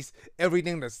sees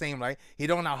everything the same, right? He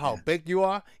don't know how big you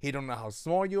are, he don't know how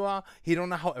small you are, he don't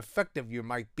know how effective you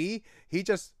might be. He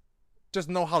just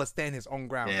know how to stand his own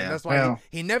ground. And that's why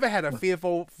he never had a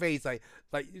fearful face like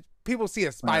people see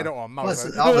a spider or a mouse.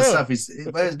 Like, all the stuff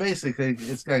it's basically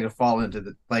it's going to fall into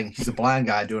the thing. He's a blind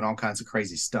guy doing all kinds of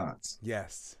crazy stunts.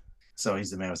 Yes. So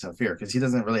he's the man without fear because he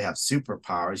doesn't really have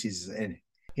superpowers.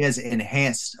 He has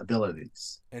enhanced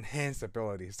abilities. Enhanced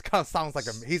abilities. Kind of sounds like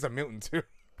he's a mutant too.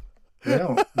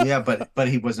 Yeah, but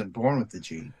he wasn't born with the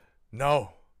gene.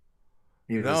 No.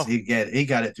 He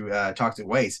got it through toxic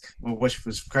waste, which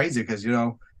was crazy because I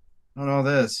don't know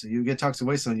this. You get toxic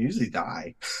waste, and you usually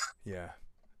die. Yeah,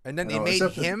 and then they made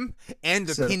him and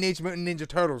the Teenage Mutant Ninja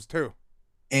Turtles too.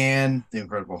 And the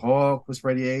Incredible Hulk was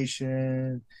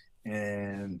radiation,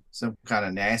 and some kind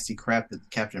of nasty crap that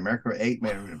Captain America ate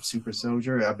made him a super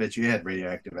soldier. I bet you had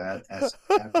radioactive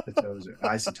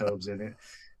isotopes in it.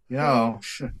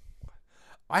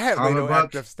 I had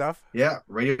radioactive stuff. Yeah,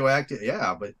 radioactive.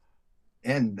 Yeah, but.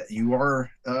 And you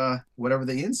are whatever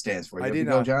the N stands for. You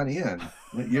go Johnny N.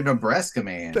 You're Nebraska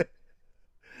man.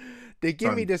 They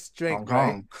give me this drink,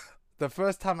 right? The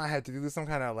first time I had to do some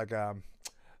kind of like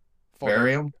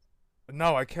barium.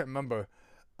 No, I can't remember.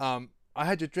 I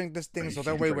had to drink this thing so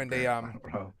that way when they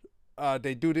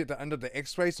do it under the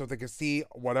X-ray so they can see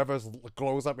whatever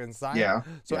glows up inside. Yeah.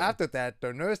 So after that,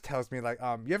 the nurse tells me like,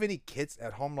 you have any kids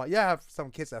at home? Like, yeah, I have some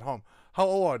kids at home. How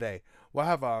old are they? Well, I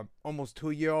have a almost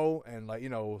 2-year-old and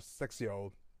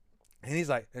 6-year-old.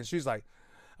 And she's like,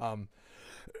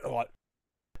 what?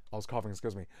 I was coughing,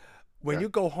 excuse me. When you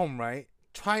go home, right,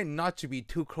 try not to be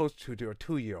too close to your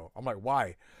 2-year-old. I'm like,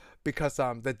 why? Because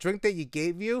the drink that you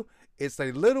gave you is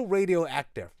a little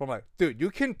radioactive. I'm like, dude,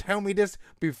 you can tell me this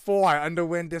before I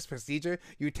underwent this procedure.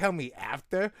 You tell me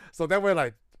after. So that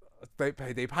way, they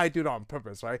probably do it on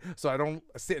purpose, right? So I don't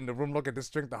sit in the room, look at this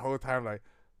drink the whole time,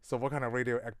 so what kind of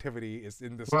radioactivity is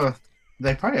in this? Well,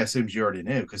 they probably assumed you already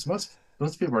knew because most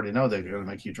people already know they're going to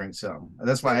make you drink something.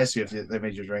 That's why I asked you if they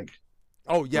made you drink.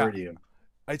 Oh yeah,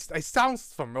 it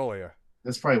sounds familiar.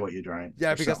 That's probably what you drank.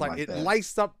 Yeah, because it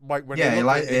lights up when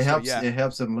it helps. Yeah. It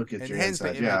helps them look at your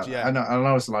inside. Yeah, I know. I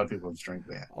noticed a lot of people drink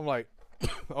that. I'm like,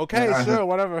 okay, sure,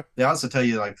 whatever. They also tell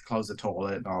you to close the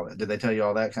toilet and all that. Did they tell you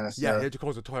all that kind of stuff? Yeah, you have to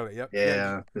close the toilet. Yep.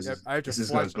 Yeah. I have to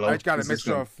flush. I got to make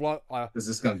sure Is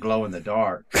this gonna glow in the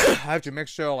dark? I have to make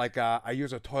sure I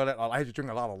use a toilet. I have to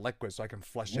drink a lot of liquid so I can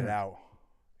flush it out.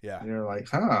 Yeah. You're like,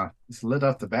 it's lit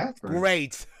up the bathroom.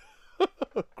 Great.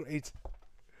 Great.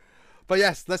 But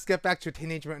yes, let's get back to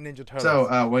Teenage Mutant Ninja Turtles.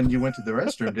 So when you went to the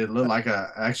restroom, did it look like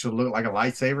look like a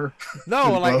lightsaber?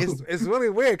 No, like it's really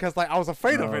weird because like I was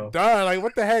afraid of it. Duh, like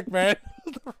what the heck, man?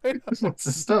 What's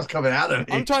the stuff coming out of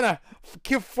me? I'm trying to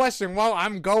keep flushing while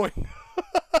I'm going.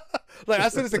 Like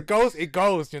as soon as it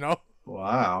goes, you know.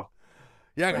 Wow.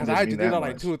 Yeah, because I had to do that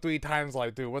like 2 or 3 times.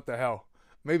 Like, dude, what the hell?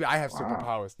 Maybe I have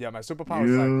superpowers. Yeah, my superpower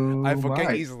is like I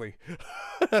forget easily.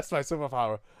 That's my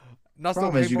superpower. The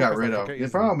problem is you got rid of. The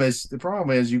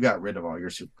problem is you got rid of all your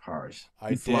superpowers.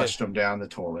 You flushed them down the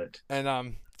toilet. And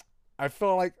I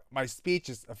feel like my speech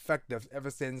is effective ever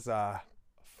since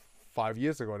 5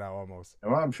 years ago now, almost.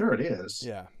 Well, I'm sure it is.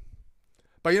 Yeah.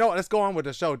 But you know what? Let's go on with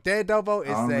the show. Daredevil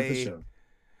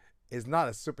is not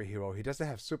a superhero. He doesn't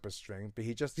have super strength, but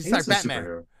he's like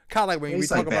Batman. Kind of like when we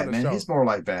talk about the show. He's more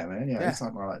like Batman. Yeah, he's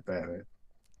not more like Batman.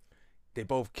 They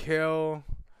both kill.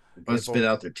 They both spit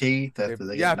out their teeth after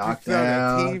they get knocked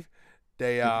out. Their teeth.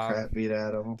 They crap beat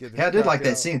out of them. Yeah, I did like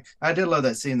that scene. I did love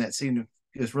that scene. That scene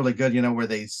is really good. You know, where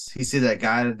he see that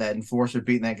guy, that enforcer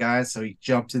beating that guy, so he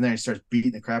jumps in there and starts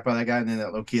beating the crap out of that guy, and then that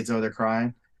little kid's over there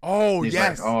crying. Oh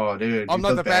yes. Like, oh dude, I'm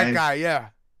not the bad guy. Yeah.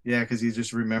 Yeah, because he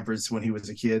just remembers when he was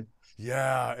a kid.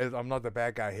 Yeah, I'm not the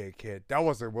bad guy here, kid. That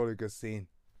was a really good scene.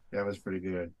 That was pretty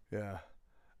good. Yeah,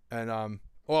 and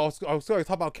well, I was going to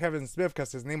talk about Kevin Smith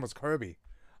because his name was Kirby,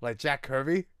 like Jack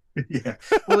Kirby. Yeah,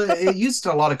 well, it used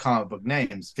a lot of comic book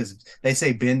names because they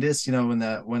say Bendis. You know,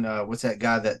 when what's that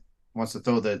guy that wants to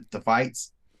throw the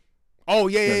fights? Oh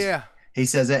yeah. He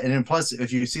says that, and then plus,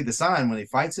 if you see the sign when he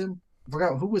fights him, I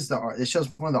forgot who was the art. It shows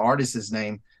one of the artists'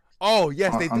 name. Oh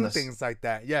yes, they do things like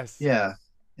that. Yes. Yeah,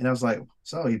 and I was like,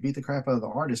 so he beat the crap out of the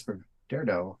artist for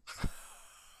Daredevil.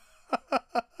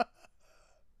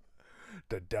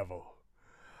 The devil.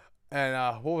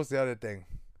 And what was the other thing?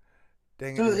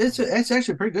 Dang so it's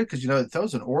actually pretty good because it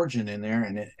throws an origin in there,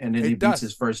 and then he beats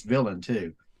his first villain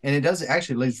too, and it does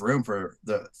actually leaves room for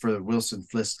the Wilson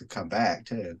Fisk to come back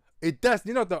too. It does.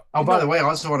 By the way, I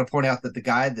also want to point out that the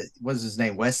guy that was his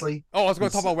name Wesley. Oh, I was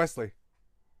going to talk about Wesley.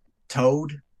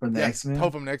 Toad from the X-Men.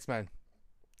 Toad from the X-Men.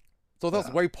 So that's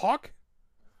Ray Park.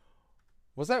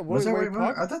 Was that Ray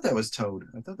Park? I thought that was Toad.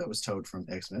 I thought that was Toad from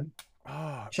X-Men.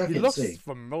 Ah, he looks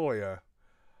familiar.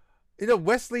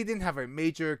 Wesley didn't have a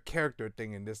major character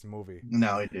thing in this movie.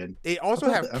 No, he didn't. They also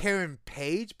have Karen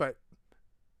Page, but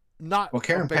not. Well,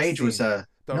 Karen Page was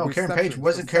Karen Page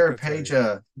wasn't Karen Page.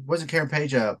 Wasn't Karen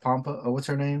Page Pompa? What's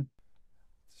her name?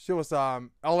 She was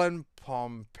Ellen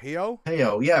Pompeo.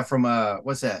 Yeah, from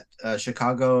what's that?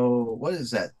 Chicago. What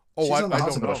is that? Oh, she's on the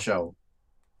hospital show.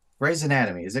 Grey's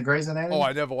Anatomy. Is it Grey's Anatomy? Oh,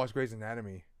 I never watched Grey's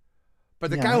Anatomy. But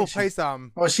the guy who plays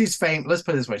well, she's famous. Let's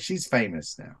put it this way: she's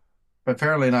famous now, but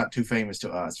apparently not too famous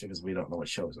to us because we don't know what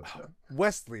shows us.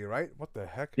 Wesley, right? What the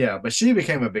heck? Yeah, but she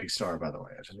became a big star, by the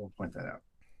way. I just want to point that out.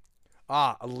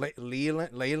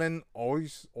 Leland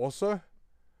also.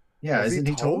 Yeah, isn't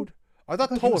he Toad? I thought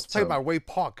Toad was played by Ray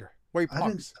Parker.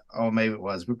 Oh, maybe it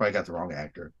was. We probably got the wrong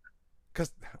actor.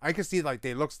 Because I can see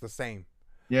they looks the same.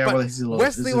 Yeah, but well, he's a little.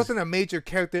 Wesley wasn't a major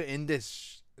character in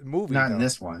this movie. Not in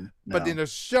this one. No. But in the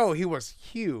show, he was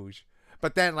huge.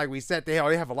 But then, like we said, they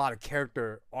already have a lot of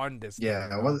character on this. Yeah,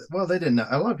 well, they didn't know.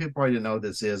 A lot of people probably didn't know what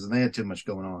this is, and they had too much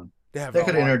going on. They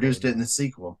could have introduced it in the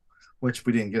sequel, which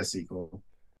we didn't get a sequel.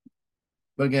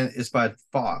 But again, it's by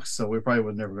Fox, so we probably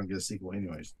were never going to get a sequel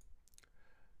anyways.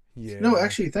 Yeah. No,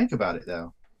 actually, think about it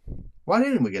though. Why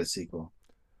didn't we get a sequel?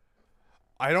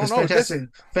 I don't know.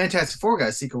 Fantastic Four got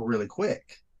a sequel really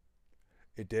quick.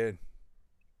 It did.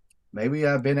 Maybe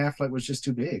Ben Affleck was just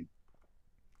too big.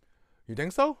 You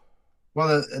think so?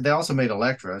 Well, they also made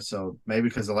Elektra, so maybe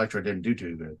because Elektra didn't do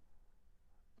too good.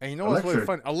 And you know what's really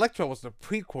funny? Elektra was the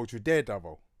prequel to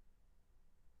Daredevil.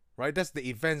 Right? That's the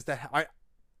events that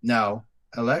No,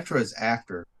 Elektra is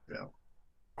after.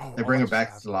 Oh, they bring her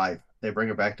back to life.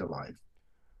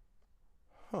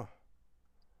 Huh.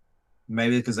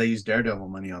 Maybe because they used Daredevil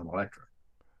money on Elektra.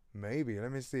 Maybe.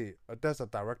 Let me see. That's a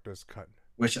director's cut.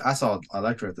 Which I saw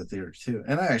Elektra at the theater too,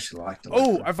 and I actually liked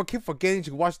Elektra. Oh, I keep forgetting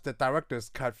to watch the director's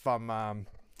cut from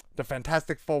the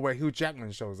Fantastic Four where Hugh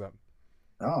Jackman shows up.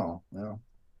 Oh, well,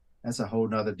 that's a whole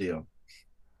nother deal.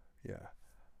 Yeah.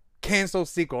 Cancel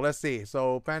sequel. Let's see.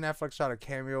 So Ben Affleck shot a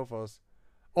cameo for us.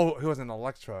 Oh, he was in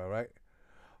Elektra, right?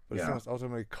 But it was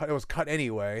ultimately cut. It was cut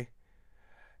anyway.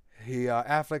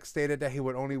 Affleck stated that he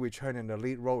would only return in the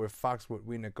lead role if Fox would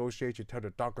renegotiate to tell the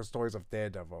darker stories of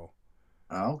Daredevil.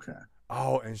 Oh, okay.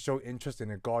 Oh, and show interest in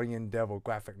the Guardian Devil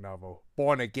graphic novel.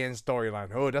 Born Again storyline.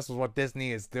 Oh, this is what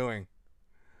Disney is doing.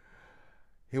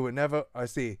 He would never,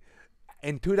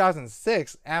 in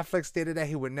 2006, Affleck stated that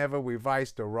he would never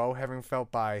revise the role, having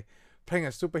felt by playing a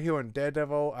superhero in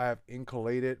Daredevil, I have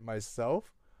insulated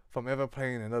myself from ever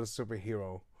playing another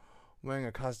superhero. Wearing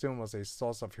a costume was a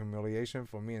source of humiliation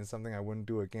for me and something I wouldn't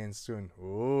do again soon.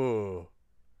 Ooh.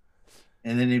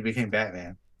 And then he became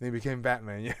Batman. Then he became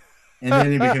Batman, yeah. And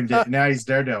then he became now he's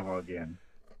Daredevil again.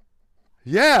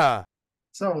 Yeah.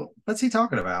 So what's he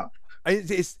talking about?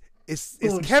 It's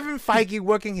Kevin Feige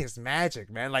working his magic,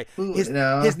 man. Like his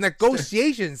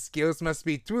negotiation skills must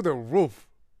be through the roof.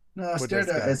 No, it's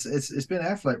Ben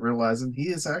Affleck realizing he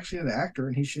is actually an actor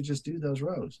and he should just do those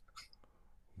roles.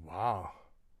 Wow.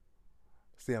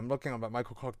 See, I'm looking at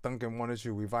Michael Clark Duncan wanted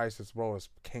to revise his role as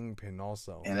Kingpin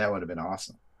also. And that would have been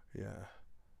awesome. Yeah.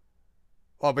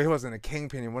 Oh, but he wasn't a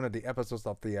Kingpin in one of the episodes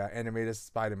of the animated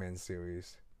Spider-Man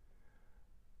series.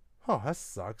 Oh, that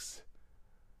sucks.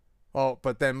 Oh,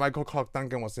 but then Michael Clark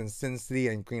Duncan was in Sin City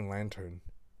and Green Lantern.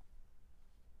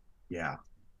 Yeah.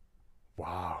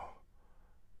 Wow.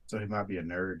 So he might be a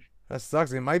nerd. That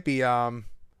sucks. It might be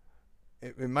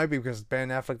it might be because Ben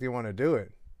Affleck didn't want to do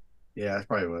it. Yeah, it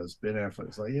probably was. Ben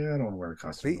Affleck's like, yeah, I don't want to wear a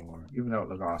costume anymore, even though it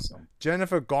looked awesome.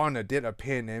 Jennifer Garner did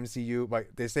appear in the MCU,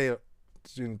 like they say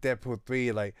in Deadpool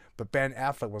 3, like, but Ben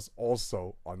Affleck was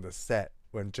also on the set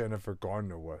when Jennifer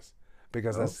Garner was.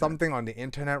 Because there's something on the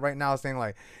internet right now saying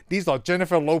like these are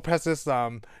Jennifer Lopez's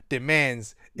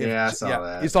demands. Yeah, I saw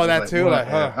that. You saw that too? Like,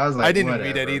 I didn't whatever.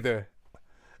 read it either.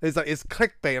 It's like it's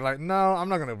clickbait. Like, no, I'm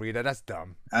not gonna read it. That's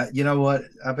dumb. You know what?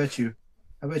 I bet you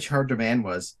her demand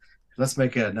was, let's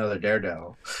make it another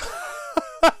Daredevil.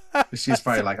 She's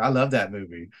probably like, I love that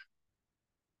movie.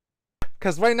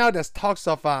 Because right now there's talks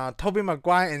of Tobey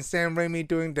Maguire and Sam Raimi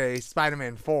doing the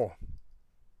Spider-Man 4.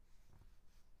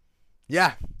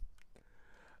 Yeah.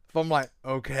 So I'm like,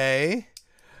 okay,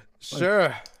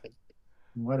 sure.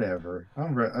 Whatever.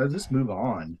 I'll just move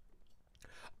on.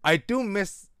 I do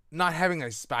miss not having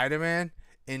a Spider-Man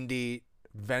in the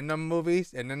Venom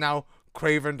movies, and then now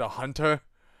Kraven the Hunter.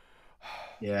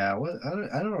 Yeah,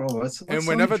 I don't know what's and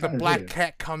whenever the Black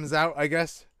Cat comes out, I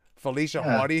guess Felicia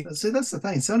Hardy. See, that's the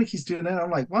thing. Sony keeps doing that.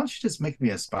 I'm like, why don't you just make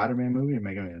me a Spider-Man movie and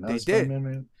make me another Spider-Man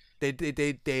movie?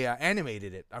 They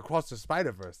animated it across the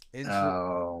Spider-Verse.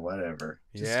 Oh, whatever.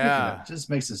 Just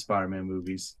make some Spider-Man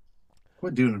movies.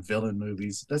 Quit doing villain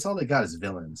movies. That's all they got is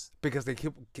villains. Because they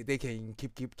can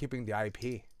keep keeping the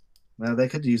IP. Well, they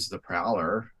could use the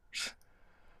Prowler.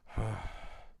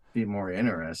 Be more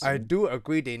interesting. I do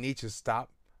agree they need to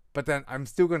stop, but then I'm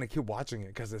still gonna keep watching it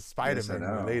because it's Spider-Man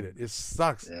related. It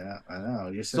sucks. Yeah, I know.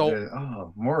 You said,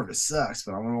 more of it sucks,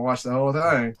 but I'm gonna watch the whole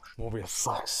thing. Morbius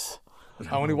sucks.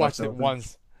 I only watched it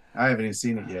once. I haven't even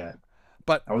seen it yet.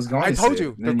 But I told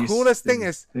you the coolest thing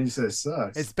is. Then you said it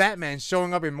sucks. It's Batman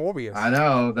showing up in Morbius. I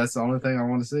know. That's the only thing I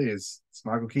want to see is it's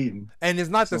Michael Keaton. And it's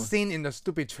not the scene in the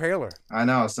stupid trailer. I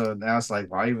know. So now it's like,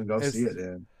 why even go see it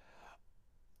then?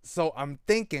 So I'm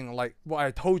thinking like what I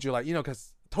told you, like, you know,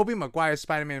 because Tobey Maguire's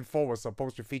Spider-Man 4 was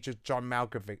supposed to feature John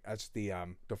Malkovich as the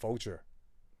Vulture.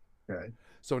 Okay.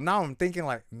 So now I'm thinking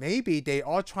like maybe they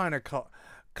are trying to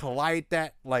collide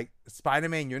that like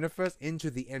Spider-Man universe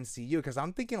into the MCU, because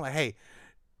I'm thinking like, hey,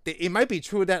 it might be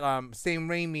true that Sam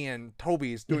Raimi and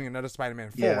Tobey is doing another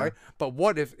Spider-Man 4, right? But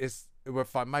what if it's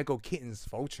with Michael Keaton's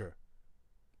Vulture?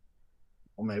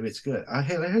 Well, maybe it's good.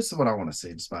 Here's what I want to see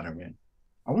in Spider-Man.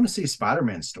 I want to see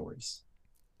Spider-Man stories.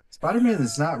 Spider-Man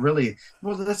is not really,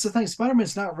 well, that's the thing.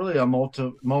 Spider-Man's not really a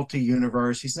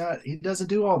multi-universe. He doesn't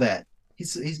do all that.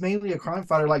 He's mainly a crime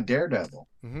fighter like Daredevil.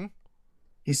 Mm-hmm.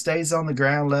 He stays on the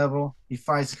ground level. He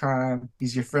fights crime.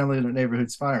 He's your friendly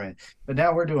neighborhood Spider-Man. But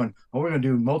now we're going to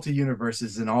do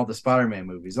multi-universes in all the Spider-Man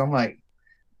movies. I'm like,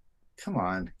 come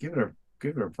on, give it a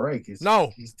break. You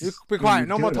be quiet.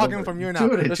 No more talking from you now.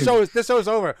 This show's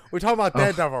over. We're talking about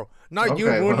Daredevil, not you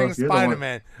ruining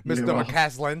Spider-Man, Mr.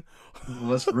 McCaslin.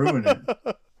 Let's ruin it.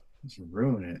 Let's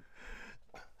ruin it.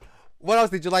 What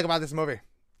else did you like about this movie?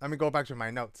 Let me go back to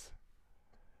my notes.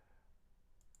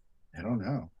 I don't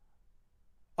know.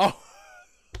 Oh,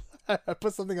 I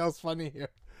put something else funny here.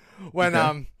 When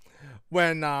Mr.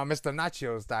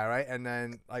 Nachos die, right? And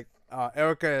then like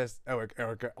Elektra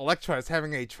is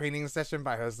having a training session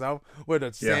by herself with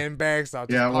the sandbags. What's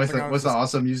the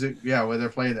awesome music? Yeah, where they're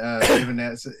playing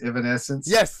Evanescence.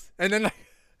 Yes, and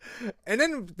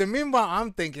then the meanwhile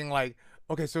I'm thinking like,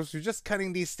 okay, so she's just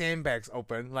cutting these sandbags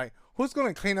open. Like, who's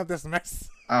gonna clean up this mess?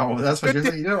 Oh, that's what you're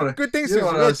thinking. Good things. You know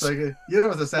what I was thinking? You know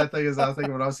what the sad thing is? I was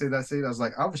thinking when I was seeing that scene, I was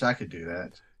like, I wish I could do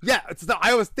that. Yeah,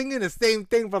 I was thinking the same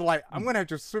thing, but like, I'm gonna have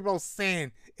to sweep out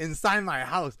sand inside my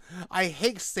house. I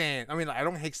hate sand. I mean, like, I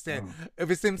don't hate sand. If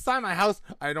it's inside my house,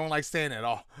 I don't like sand at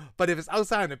all. But if it's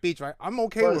outside on the beach, right, I'm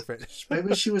okay with it.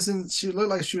 Maybe she looked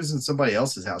like she was in somebody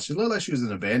else's house. She looked like she was in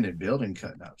an abandoned building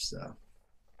cutting up stuff.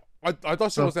 I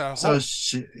thought she was at So home.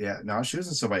 she, yeah, no, she was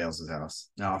in somebody else's house.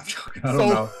 No, I'm joking. I don't So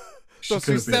know. so She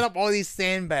could she have set been. up all these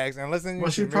sandbags and Well,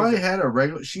 listening to she probably music. had a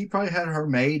regular. She probably had her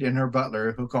maid and her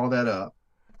butler hook all that up.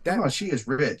 Come That on, she is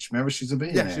rich. Remember, she's a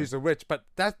Yeah, billionaire. she's a witch, but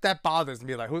that bothers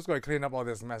me. Like, who's going to clean up all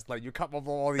this mess? Like, you cut off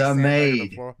all these The sandbags on the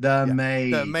maid, floor. the Yeah,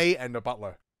 the maid maid and the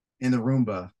butler. in the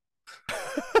Roomba.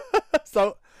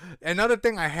 So, another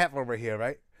thing I have over here,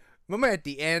 right? Remember at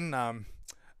the end,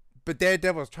 but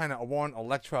Daredevil was trying to warn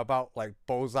Elektra about like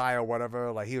Bullseye or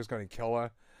whatever, like he was going to kill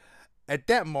her. At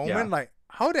that Yeah, moment, like,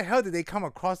 how the hell did they come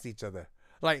across each other?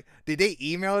 Like, did they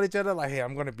email each other? Like, hey,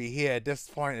 I'm gonna be here at this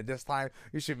point at this time.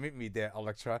 You should meet me there,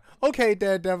 Elektra. Okay,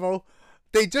 Daredevil.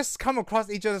 They just come across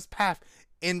each other's path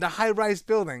in the high-rise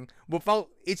building without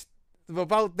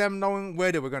them knowing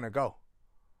where they were gonna go.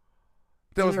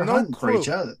 There well, was they were no hunting for each clue.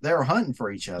 other. They were hunting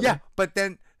for each Yeah, other, but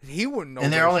then he wouldn't know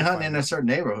and where they're he only should hunting find in a them. certain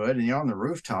neighborhood, and you're on the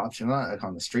rooftops. You're not like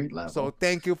on the street So level.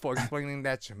 thank you for explaining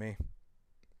that to me.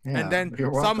 And Yeah, then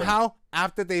you're welcome. somehow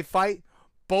after they fight,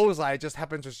 Bullseye just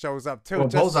happens to shows up too. Well,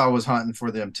 Just Bullseye was hunting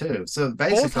for them too. So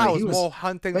Bullseye basically, was more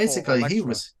hunting for basically he Elektra.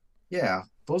 was, yeah.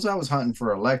 Bullseye was hunting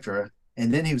for Elektra,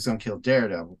 and then he was going to kill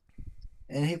Daredevil.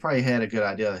 And he probably had a good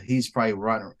idea. He's probably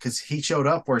running because he showed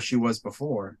up where she was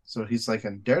before. So he's like,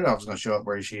 and Daredevil's going to show up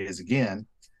where she is again.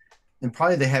 And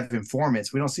probably they have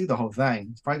informants. We don't see the whole thing.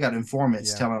 He's probably got informants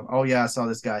Yeah, telling him, oh, yeah, I saw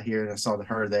this guy here and I saw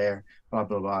her there, blah,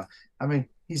 blah, blah. I mean,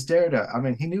 he's Daredevil. I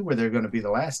mean, he knew where they're going to be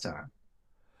the last time.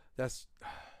 that's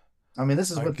I mean,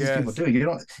 this is I what these people guess. do. You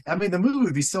don't, I mean, the movie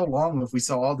would be so long if we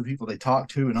saw all the people they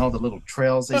talked to and all the little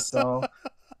trails they saw.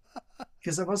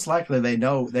 Because most likely they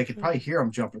know they could probably hear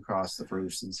them jumping across the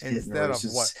roofs and hitting the Instead roofs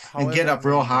of what, and get however up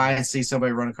real many high and minutes. see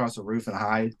somebody run across the roof and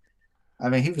hide. I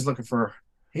mean, he Oh,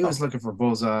 was looking for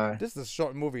Bullseye. this is a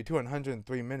short movie,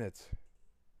 203 minutes.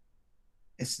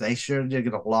 It's they sure did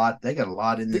get a lot. They got a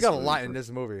lot in They this got a movie lot in for this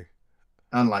movie.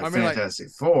 unlike I mean, like Fantastic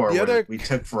Four, the where other, we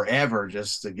took forever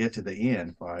just to get to the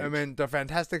end I fight. mean, the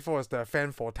Fantastic Four is the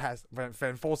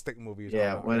fantastic movie you're talking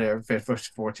Yeah, about. Yeah, whatever.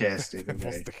 Fantastic. Okay.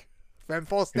 fantastic,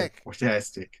 fantastic.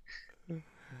 Fantastic.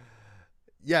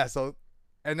 Yeah. So,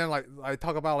 and then like I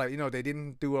talk about like they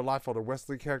didn't do a lot for the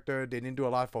Wesley character. They didn't do a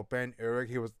lot for Ben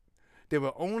Urich. They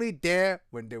were only there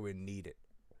when they were needed.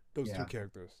 Those two Yeah.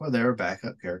 characters. Well, they were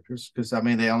backup characters because I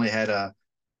mean they only had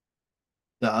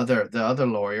the other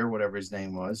lawyer, whatever his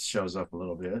name was, shows up a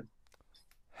little bit.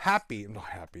 Happy, not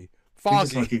happy. We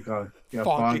just want Foggy, to keep calling yeah,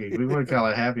 foggy. Foggy. We want to call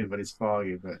it Happy, but it's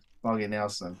Foggy, but Foggy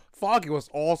Nelson. Foggy was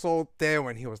also there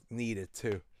when he was needed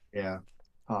too. Yeah.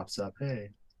 Pops up. Hey.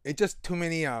 It's just too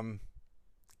many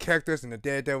characters in the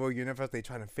Daredevil universe they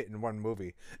trying to fit in one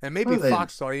movie. And maybe Well they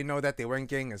Fox saw that they weren't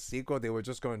getting a sequel, they were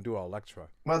just going to do Elektra.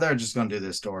 well they're just gonna do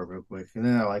this story real quick. And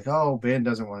then they're like, oh, Ben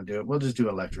doesn't want to do it. We'll just do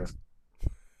Elektra.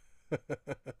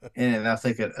 And then they're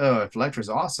thinking, oh, if Elektra's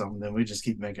awesome, then we just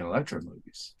keep making Elektra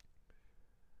movies.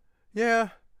 Yeah,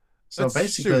 So let's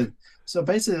basically shoot. so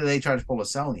basically they try to pull a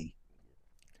Sony.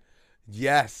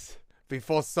 Yes.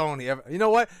 Before Sony ever, you know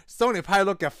what? Sony probably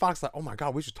looked at Fox like, "Oh my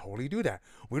God, we should totally do that.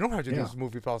 We don't have to do Yeah. this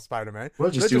movie about Spider-Man.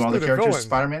 We'll just Let's do just all do the the characters villains."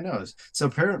 Spider-Man knows. So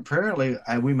apparently,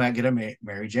 we might get a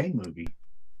Mary Jane movie.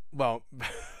 Well,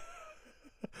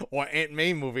 or Aunt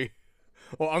May movie,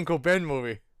 or Uncle Ben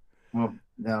movie. Well,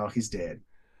 no, he's dead.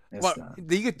 Well, That's not.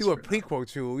 you could That's do a fair enough. prequel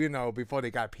to before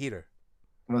they got Peter.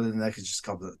 Well, then they could just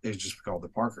they could just be called the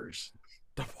Parkers.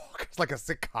 The fuck? It's like a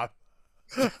sitcom.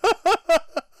 And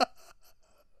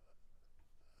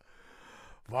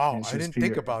Wow, it's I just didn't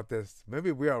think Peter. about this.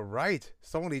 Maybe we are right.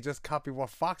 Sony just copied what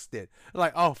Fox did.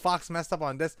 Like, oh, Fox messed up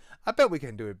on this. I bet we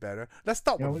can do it better. Let's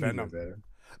start Yeah, with we can do Venom. it better.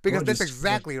 Because We'll that's just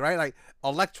exactly right. Like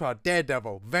Elektra,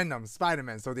 Daredevil, Venom,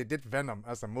 Spider-Man. So they did Venom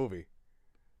as a movie.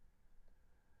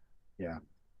 yeah,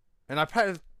 And I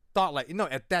probably thought like,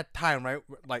 at that time, right?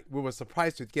 Like we were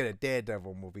surprised to get a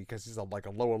Daredevil movie because he's like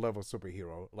a lower level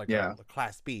superhero, like yeah, a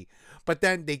class B. But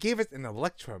then they gave us an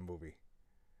Elektra movie,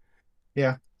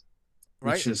 yeah.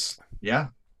 right?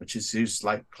 Which is just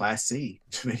like Class C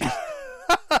to me.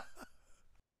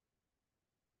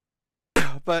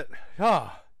 But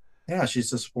Yeah,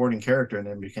 she's a supporting character and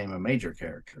then became a major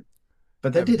character.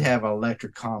 But they and, did have an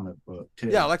electric comic book too.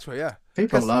 yeah, Elektra, yeah.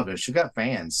 People 'Cause- love it. She got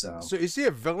fans, so So is she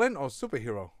a villain or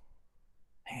superhero?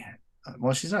 man.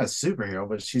 Well, she's not a superhero,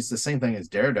 but she's the same thing as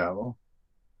Daredevil.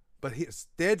 But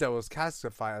Daredevil is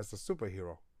classified as a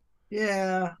superhero.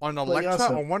 Yeah, On but Elektra,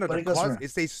 on one of but the it goes cards, around.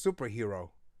 it says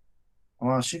superhero.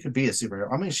 Well, she could be a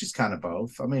superhero. I mean, she's kind of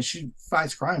both. I mean, she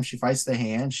fights crime. She fights the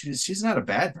hand. She's not a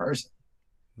bad person,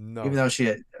 even No. though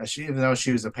even though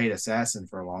she was a paid assassin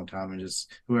for a long time and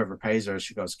just whoever pays her,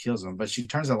 she goes kills them. But she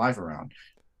turns her life around.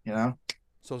 You know,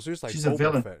 So she's like she's a Boba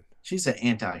villain. Fett. She's an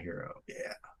anti-hero.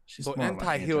 Yeah, She's So more like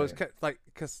anti-heroes, anti. like,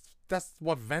 because that's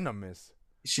what Venom is.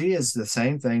 She is the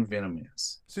same thing Venom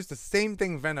is. It's just the same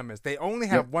thing Venom is. They only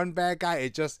Yep. have one bad guy.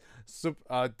 It's just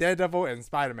Daredevil and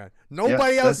Spider-Man. Yep.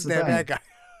 Nobody else That's is the their thing. bad guy.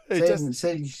 It just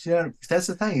That's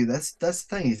the thing. That's the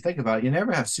thing. You think about it. You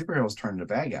never have superheroes turn into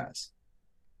bad guys.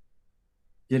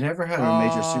 You never had a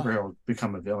major uh, superhero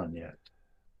become a villain yet.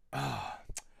 uh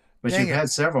But dang you've it. had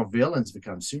several villains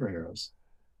become superheroes.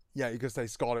 Yeah, you could say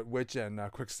Scarlet Witch and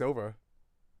Quicksilver.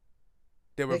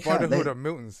 They were They kind of Brotherhood they of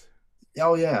Mutants,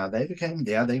 oh yeah, they became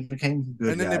good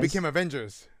and then they guys. became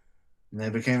Avengers. And they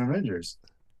became Avengers.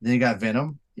 Then you got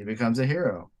Venom, he becomes a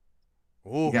hero.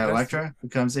 You Oh, got that's Elektra,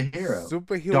 becomes a hero.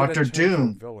 superhero that turned to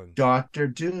a villain. Doctor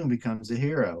Doom becomes a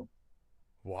hero.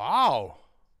 Wow.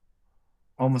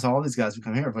 Almost all these guys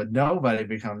become heroes, but nobody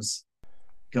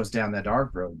goes down that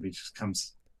dark road.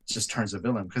 Just turns a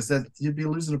villain because that you'd be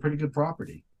losing a pretty good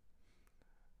property.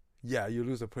 Yeah, you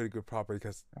lose a pretty good property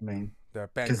because I mean, they're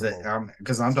because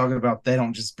bankable. I'm talking about they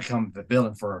don't just become the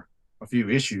villain for a few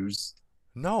issues.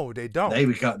 No, they don't.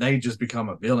 They just become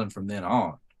a villain from then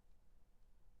on.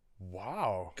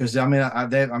 Wow. Because I mean,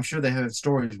 I'm sure they had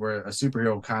stories where a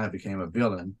superhero kind of became a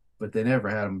villain, but they never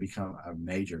had him become a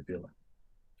major villain.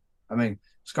 I mean,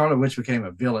 Scarlet Witch became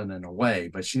a villain in a way,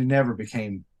 but she never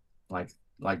became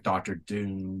like Doctor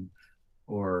Doom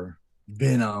or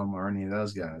Venom or any of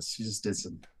those guys. She just did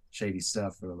some shady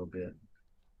stuff for a little bit.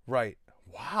 Right.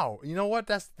 Wow. You know what?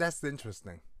 That's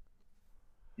interesting.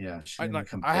 Yeah, she didn't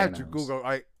become I had to Thanos. Google.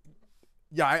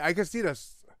 I could see the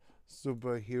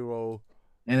superhero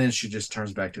And then she just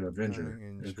turns back to Avenger,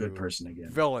 turning a good into person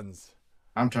again. villains.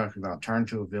 I'm talking about turn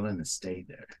to a villain and stay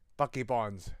there. Bucky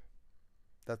Barnes.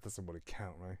 That doesn't really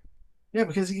count, right? Yeah,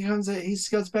 because he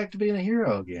goes back to being a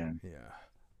hero again. Yeah.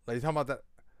 Like you talking about that.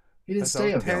 He didn't So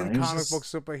stay a 10 villain. He was comic book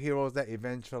just superheroes that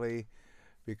eventually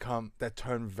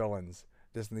turn villains.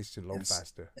 This needs to load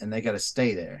faster. and they got to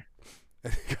stay there.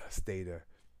 Gotta stay there.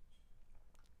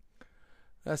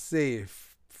 Let's see.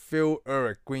 Phil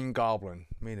Urich, Green Goblin,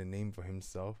 made a name for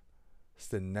himself.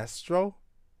 Sinestro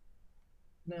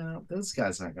No, those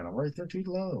guys aren't gonna work. They're too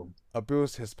low.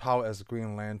 abused his power as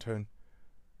Green Lantern.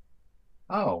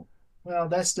 Oh, well,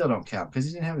 that still don't count because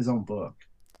he didn't have his own book.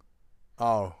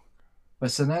 Oh, But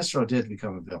Sinestro did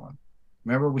become a villain.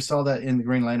 Remember, we saw that in the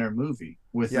Green Lantern movie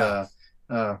with yeah.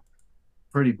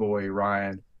 Pretty Boy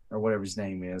Ryan or whatever his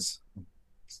name is.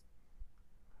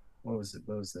 What was it?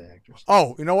 What was the actor's name?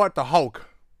 Oh, you know what? The Hulk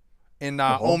in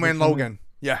The Old Hulk Man becoming, Logan.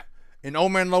 Yeah, in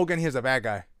Old Man Logan, he's a bad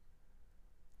guy.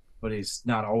 but he's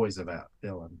not always about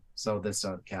villain, so this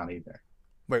doesn't count either.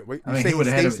 Wait, I you mean, say he he would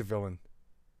have had stays to. the villain,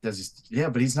 Does he? Yeah,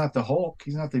 but he's not the Hulk.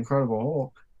 He's not the Incredible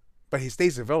Hulk. but he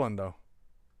stays the villain though.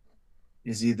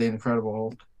 Is he the Incredible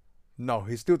Hulk? No,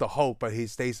 he's still the Hulk, but he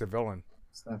stays the villain.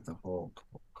 It's not the Hulk.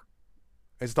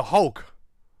 It's the Hulk.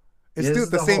 It's It still is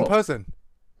the the same Hulk. person.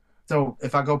 So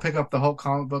if I go pick up the Hulk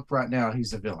comic book right now,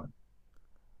 he's a villain.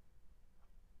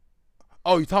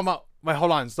 Oh, you talking about? Wait,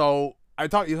 hold on. So I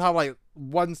thought you have like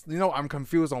once. You know, I'm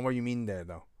confused on what you mean there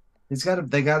though. He's got to.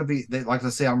 They got to be. Like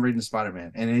let's say I'm reading Spider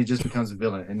Man, and he just becomes a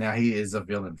villain, and now he is a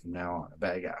villain from now on, a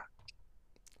bad guy.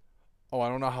 Oh, I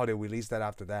don't know how they release that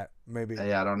after that. Maybe.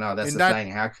 Yeah, I don't know. That's In the that,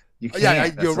 thing. How you can't. yeah,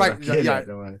 That's you're what right. I'm getting Yeah, at.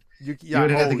 You yeah.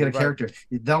 would have to Oh, get you're a right. character.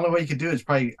 The only way you could do it is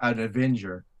probably an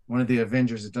Avenger. One of the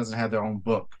Avengers that doesn't have their own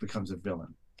book becomes a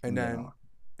villain. And on.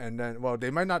 then, well, they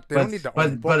might not. They But don't need their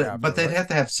own book after, but they'd right? have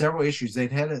to have several issues.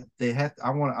 They'd had it. They had.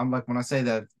 I want. I'm like when I say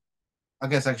that. I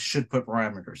guess I should put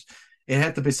parameters. It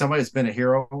had to be somebody that's been a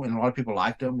hero, and a lot of people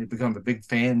liked him. He become a big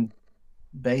fan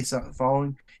base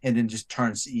following, and then just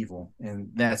turns evil, and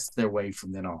that's their way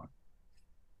from then on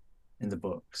in the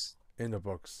books. In the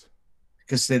books.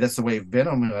 Because that's the way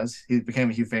Venom was. He became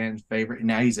a huge fan favorite, and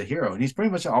now he's a hero, and he's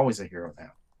pretty much always a hero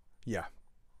now. Yeah.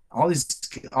 All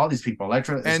these people,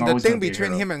 Elektra is And the always thing going to be a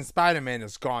between hero. him and Spider-Man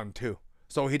is gone too.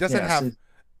 So he doesn't Yeah, have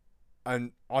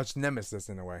an arch nemesis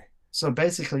in a way. so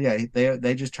basically, yeah,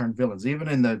 they just turned villains. Even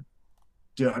in the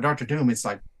Doctor Doom, it's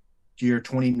like year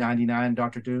 2099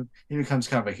 Doctor Doom. He becomes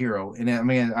kind of a hero. And I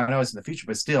mean, I know it's in the future,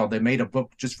 but still, they made a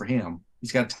book just for him.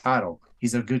 He's got a title.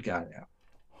 He's a good guy now.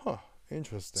 Huh.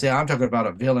 Interesting. See, I'm talking about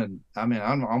a villain. I mean,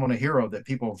 I'm on a hero that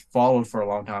people followed for a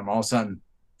long time. All of a sudden,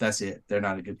 that's it. They're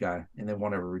not a good guy, and they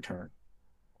won't ever return.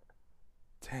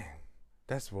 Dang.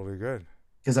 That's really good.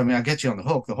 Because I mean, I get you on the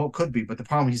Hulk. The Hulk could be, but the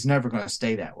problem he's never going to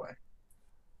stay that way.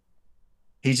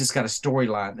 He's just got a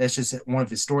storyline. That's just one of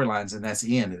his storylines, and that's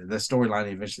the end. The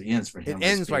storyline eventually ends for him. It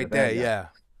ends right there, yeah.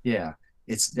 Yeah.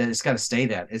 It's got to stay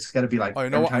that. It's got to be like Oh, you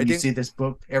know every what? time you see this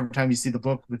book, every time you see the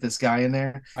book with this guy in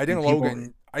there. I think people,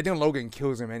 Logan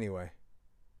kills him anyway.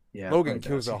 Yeah. Logan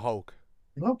kills a Hulk.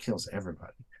 Logan kills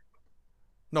everybody.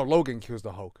 No, Logan kills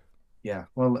the Hulk. Yeah.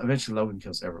 Well, eventually Logan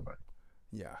kills everybody.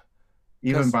 Yeah.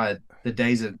 Even by the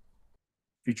days of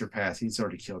future past, he's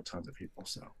already killed tons of people.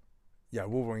 So. Yeah,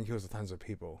 Wolverine kills tons of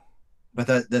people.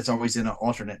 But that's always in an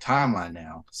alternate timeline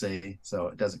now. See, so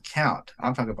it doesn't count.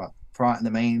 I'm talking about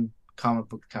the main comic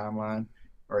book timeline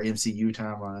or MCU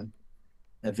timeline.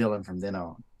 A villain from then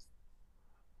on.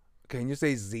 Can you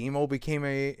say Zemo became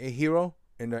a hero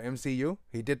in the MCU?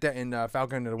 He did that in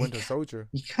Falcon and the Winter Soldier.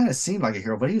 He kind of seemed like a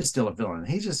hero, but he was still a villain.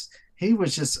 He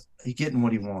was just getting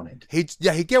what he wanted. He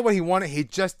get what he wanted. He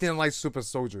just didn't like super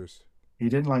soldiers. He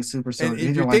didn't like super soldiers. And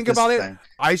if you think about it,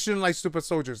 I shouldn't like super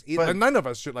soldiers. But none of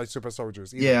us should like super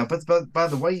soldiers either. Yeah, but by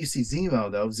the way you see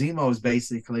Zemo, though, Zemo is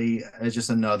basically just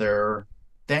another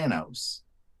Thanos.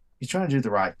 He's trying to do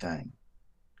the right thing.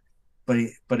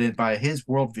 But by his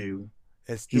worldview,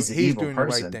 he's an evil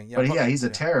person. Right thing. Yeah, but he's a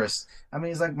terrorist. I mean,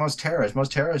 he's like most terrorists.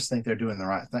 Most terrorists think they're doing the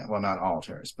right thing. Well, not all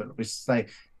terrorists, but we say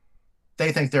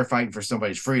they think they're fighting for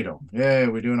somebody's freedom. Yeah,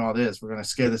 we're doing all this. We're going to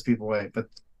scare these people away. But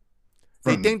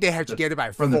they think they have to get it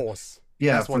by force.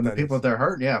 From the people they're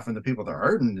hurting. Yeah, from the people they're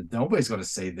hurting. Nobody's going to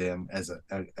save them as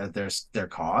their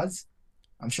cause.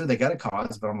 I'm sure they got a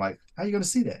cause, but I'm like, how are you going to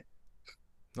see that?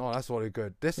 No, that's really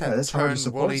good. This has turned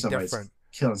really different.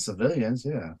 Killing civilians,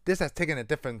 yeah. This has taken a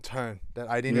different turn that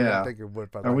I didn't even think it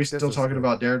would. But are we still talking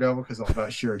about Daredevil? Because I'm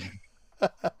about sure.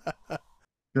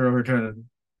 You're overturning.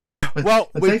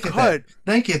 Well, we could.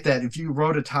 Think that if you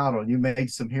wrote a title and you made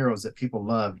some heroes that people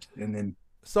loved, and then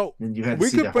you had to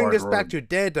we could bring this back to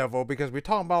Daredevil because we're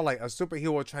talking about like a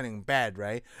superhero turning bad,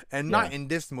 right? And not in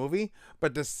this movie,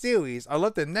 but the series. I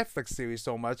love the Netflix series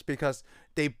so much because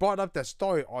they brought up that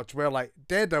story arc where like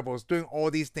Daredevil is doing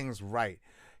all these things right.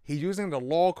 He's using the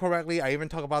law correctly. I even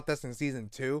talk about this in season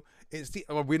 2.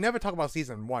 We never talk about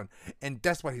season 1, and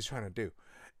that's what he's trying to do.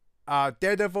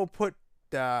 Daredevil put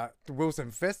Wilson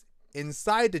Fisk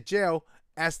inside the jail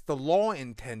as the law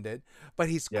intended, but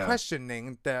he's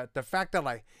questioning the fact that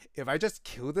like if I just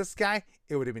kill this guy,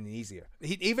 it would have been easier.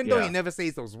 Even though he never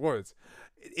says those words,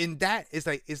 in that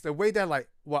it's the way that like,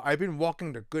 well, I've been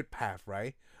walking the good path,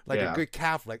 right? Like a good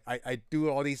Catholic. I do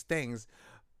all these things,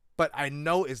 but I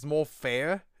know it's more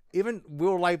fair. Even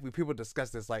real life, people discuss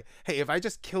this, like, hey, if I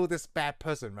just kill this bad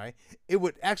person, right, it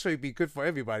would actually be good for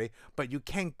everybody, but you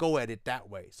can't go at it that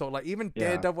way. So, like, even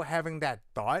Daredevil having that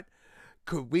thought,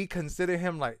 could we consider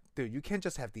him like, dude, you can't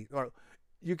just have these, or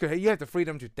you have the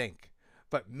freedom to think,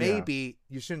 but maybe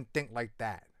you shouldn't think like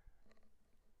that.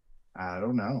 I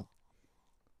don't know.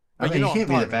 I mean, you can't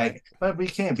be the bad, but we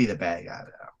can't be the bad guy,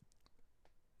 though.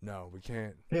 No, we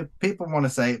can't. People want to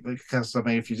say, because I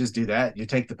mean, if you just do that, you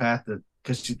take the path that,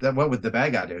 because what would the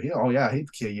bad guy do?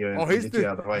 He'd kill you and get you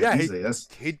out of the way easily.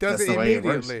 He does it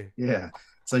immediately. Yeah.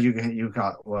 So you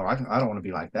got, well, I don't want to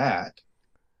be like that,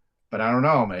 but I don't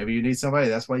know. Maybe you need somebody.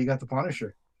 That's why you got the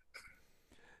Punisher.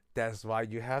 That's why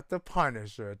you have the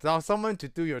Punisher. Tell someone to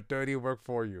do your dirty work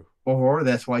for you. Or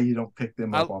that's why you don't pick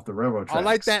them up off the railroad tracks.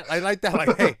 I like that.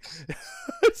 Like, hey,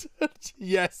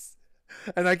 yes.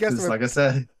 And I guess like I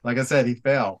said, he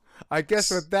fell. I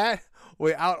guess with that,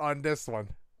 we're out on this one.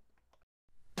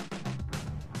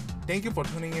 Thank you for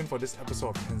tuning in for this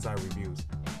episode of Tensai Reviews.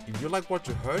 If you like what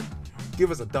you heard, give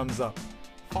us a thumbs up.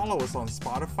 Follow us on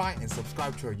Spotify and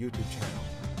subscribe to our YouTube channel.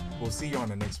 We'll see you on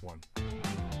the next one.